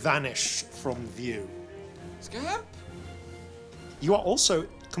you vanish from view. Scamp? You are also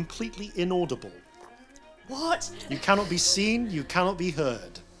completely inaudible. What? You cannot be seen, you cannot be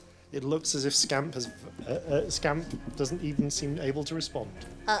heard. It looks as if Scamp doesn't even seem able to respond.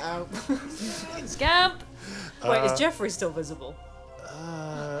 Uh-oh. Scamp! Wait, is Jeffrey still visible?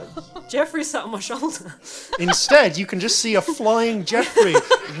 Jeffrey sat on my shoulder. Instead, you can just see a flying Jeffrey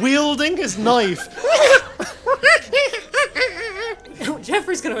wielding his knife.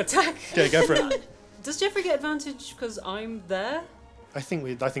 Jeffrey's going to attack. Okay, go for it. Does Jeffrey get advantage because I'm there? I think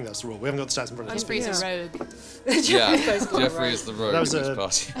that's the rule. We haven't got the stats in front of us. Jeffrey's Yeah. a rogue. Yeah, basically Jeffrey right. is the rogue That in was this a-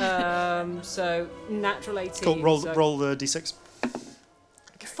 party. So natural 18. Cool, so roll the d6.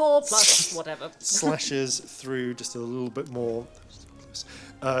 4 plus whatever. Slashes through just a little bit more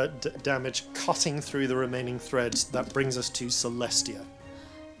damage, cutting through the remaining threads. That brings us to Celestia.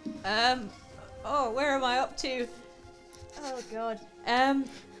 Oh, where am I up to? Oh, God.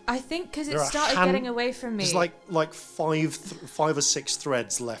 I think because it There are started getting away from me. There's like five or six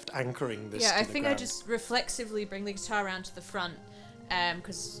threads left anchoring this. Yeah, to I the think I ground. just reflexively bring the guitar around to the front,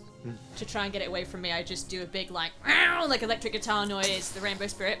 because to try and get it away from me, I just do a big like electric guitar noise. The Rainbow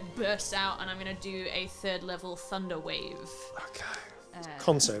Spirit bursts out, and I'm gonna do a 3rd level Thunder Wave. Okay.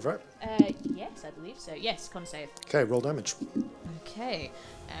 Con save, right? Yes, I believe so. Yes, con save. Okay, roll damage. Okay,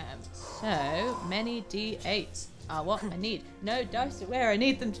 so many d8s are what I need. No dice are where I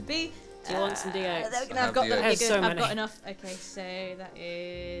need them to be. Do you want some D8s? I've got them. I have so I've got many. enough. Okay, so that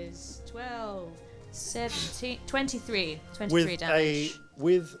is 12, 17, 23. 23 damage.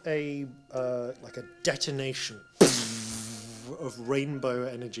 With a like a detonation of rainbow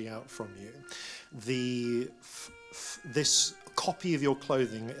energy out from you, this copy of your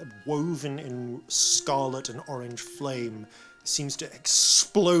clothing, woven in scarlet and orange flame, seems to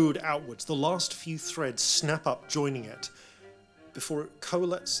explode outwards. The last few threads snap up, joining it, before it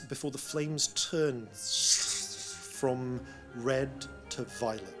coalesces, before the flames turn from red to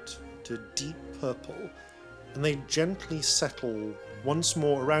violet to deep purple, and they gently settle once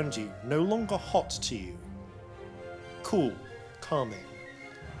more around you, no longer hot to you, cool, calming,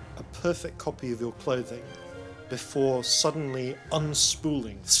 a perfect copy of your clothing, before suddenly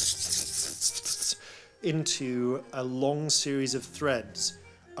unspooling into a long series of threads.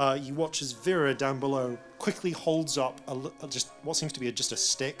 You watch as Vera down below quickly holds up just what seems to be just a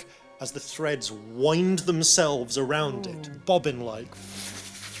stick as the threads wind themselves around it, bobbin-like.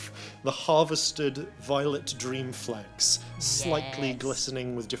 The harvested violet dream flecks, slightly Yes.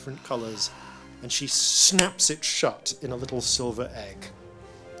 glistening with different colours, and she snaps it shut in a little silver egg.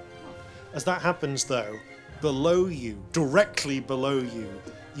 As that happens, though, below you, directly below you,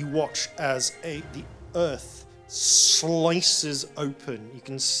 you watch as the earth slices open. You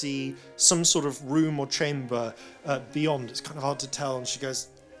can see some sort of room or chamber beyond. It's kind of hard to tell. And she goes,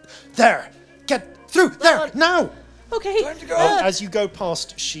 "There! Get through! There! Now!" Okay. As you go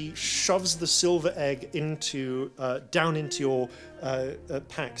past, she shoves the silver egg down into your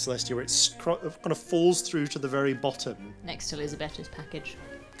pack, Celestia, where it kind of falls through to the very bottom. Next to Elizabeth's package.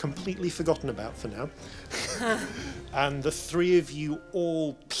 Completely forgotten about for now. And the three of you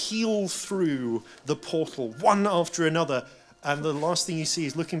all peel through the portal, one after another, and the last thing you see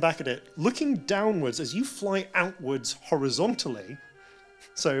is looking back at it, looking downwards as you fly outwards horizontally.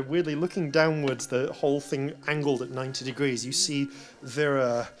 So weirdly, looking downwards, the whole thing angled at 90 degrees, you see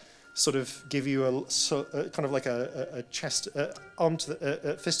Vera sort of give you a kind of like a chest, arm to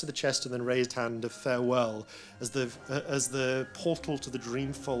the fist to the chest, and then raised hand of farewell as the portal to the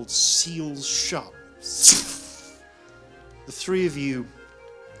Dreamfold seals shut. The three of you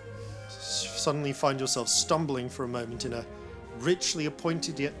suddenly find yourselves stumbling for a moment in a richly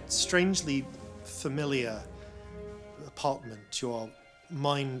appointed yet strangely familiar apartment. Your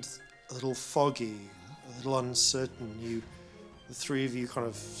mind a little foggy, a little uncertain. The three of you kind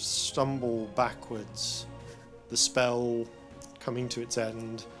of stumble backwards. The spell coming to its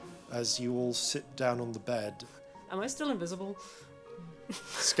end as you all sit down on the bed. Am I still invisible?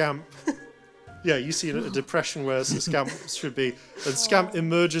 Scamp. Yeah, you see a depression where Scamp should be, and Scamp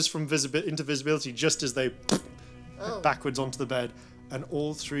emerges from into visibility just as they backwards onto the bed, and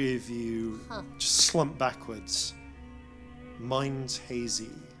all three of you just slump backwards. Minds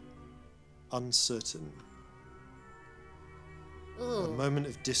hazy, uncertain. A moment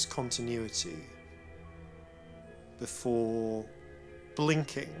of discontinuity before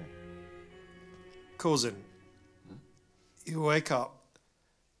blinking. Corzin, you wake up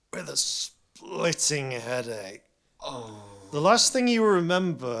with a splitting headache. The last thing you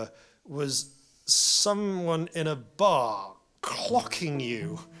remember was someone in a bar clocking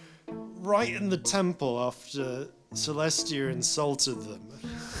you right in the temple after Celestia insulted them.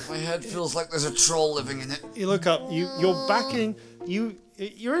 My head feels like there's a troll living in it. You look up, you're back in, you're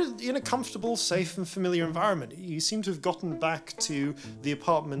in a comfortable, safe and familiar environment. You seem to have gotten back to the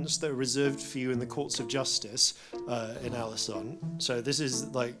apartments that are reserved for you in the courts of justice in Alisson. So this is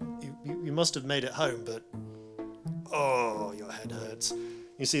like, you must have made it home, but your head hurts.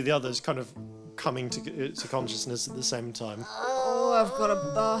 You see the others kind of coming to consciousness at the same time. Oh, I've got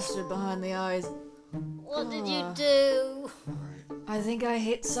a bastard behind the eyes. What did you do? I think I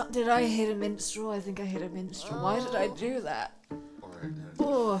hit some. Did I hit a minstrel? I think I hit a minstrel. Why did I do that? Alright,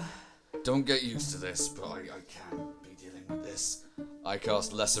 Oh, don't get used to this, but I can't be dealing with this. I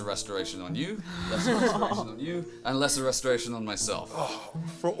cast Lesser Restoration on you, Lesser Restoration on you, and Lesser Restoration on myself.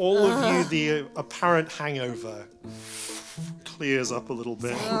 For all of you, the apparent hangover clears up a little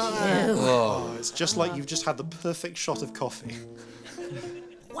bit. It's just like you've just had the perfect shot of coffee.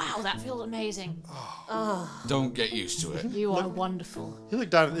 Wow, that feels amazing. Don't get used to it. You are wonderful. You look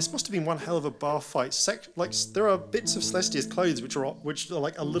down at this. Must have been one hell of a bar fight. There are bits of Celestia's clothes which are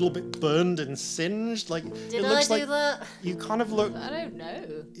like a little bit burned and singed. Like Did it I looks do like that? you kind of look. I don't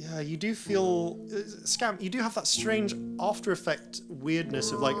know. Yeah, you do feel Scamp. You do have that strange after effect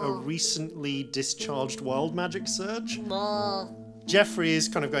weirdness of like a recently discharged wild magic surge. Jeffrey is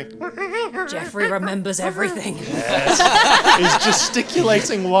kind of going. Jeffrey remembers everything. Is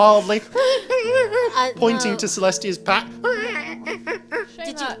gesticulating wildly, pointing no. to Celestia's pack.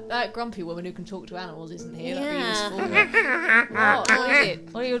 Shame that grumpy woman who can talk to animals isn't here. Yeah. That'd be useful. What is it?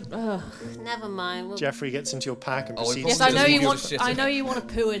 What are you? Never mind. We'll Jeffrey gets into your pack and Oh, proceeds Yes, to I know Doesn't you give a want. shit. I know you want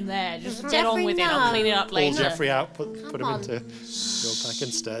to poo in there. Just get on Jeffrey, with it. I'll no. clean it up pull later. Jeffrey out, put him on. into your pack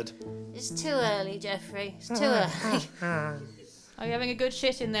instead. It's too early, Jeffrey. It's too early. Are you having a good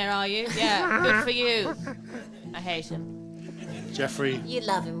shit in there? Are you? Yeah. Good for you. I hate him. Jeffrey You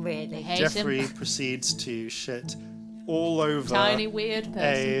love him, really. Hate Jeffrey him. proceeds to shit all over Tiny weird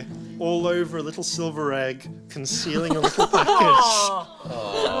person. all over a little silver egg, concealing a little package,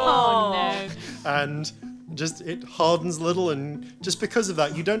 Oh no. and just it hardens a little, and just because of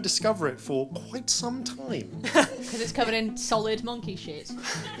that, you don't discover it for quite some time. Because it's covered in solid monkey shit.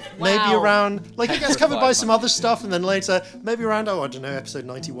 Maybe Wow. around, like it gets covered by some other stuff, and then later, maybe around, I don't know, episode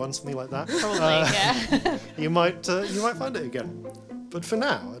 91, something like that. Probably, yeah. You might find it again. But for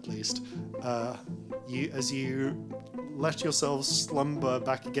now, at least, as you let yourselves slumber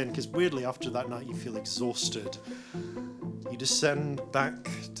back again, because weirdly after that night you feel exhausted, you descend back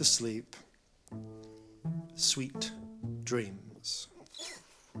to sleep. Sweet dreams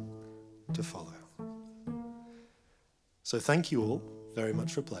to follow. So thank you all very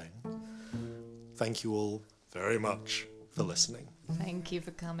much for playing. Thank you all very much for listening. Thank you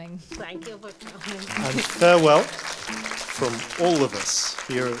for coming. Thank you for coming. And farewell from all of us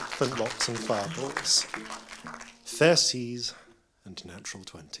here at Flintlocks and Fireballs. Fair seas and natural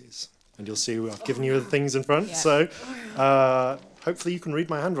 20s. And you'll see I've given you the things in front, Yeah. so hopefully you can read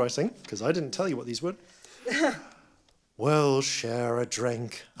my handwriting, because I didn't tell you what these were. We'll share a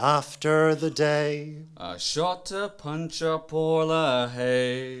drink after the day. A shot to punch a poor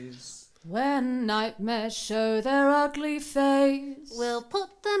haze. When nightmares show their ugly face. We'll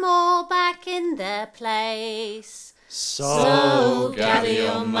put them all back in their place. So gather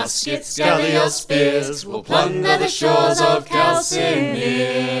your muskets, gather your spears, we'll plunder the shores of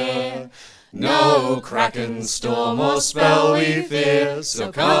Calcinear. No kraken, storm or spell we fear,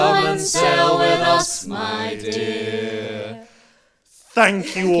 so come and sail with us, my dear.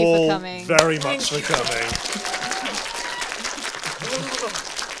 Thank you you for all coming. very much for coming.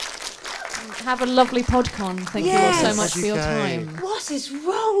 Have a lovely podcon. Thank you all so much for your Okay. time. What is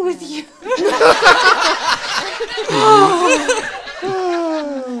wrong with you?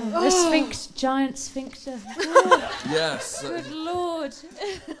 The giant sphincter. Yes. Good lord.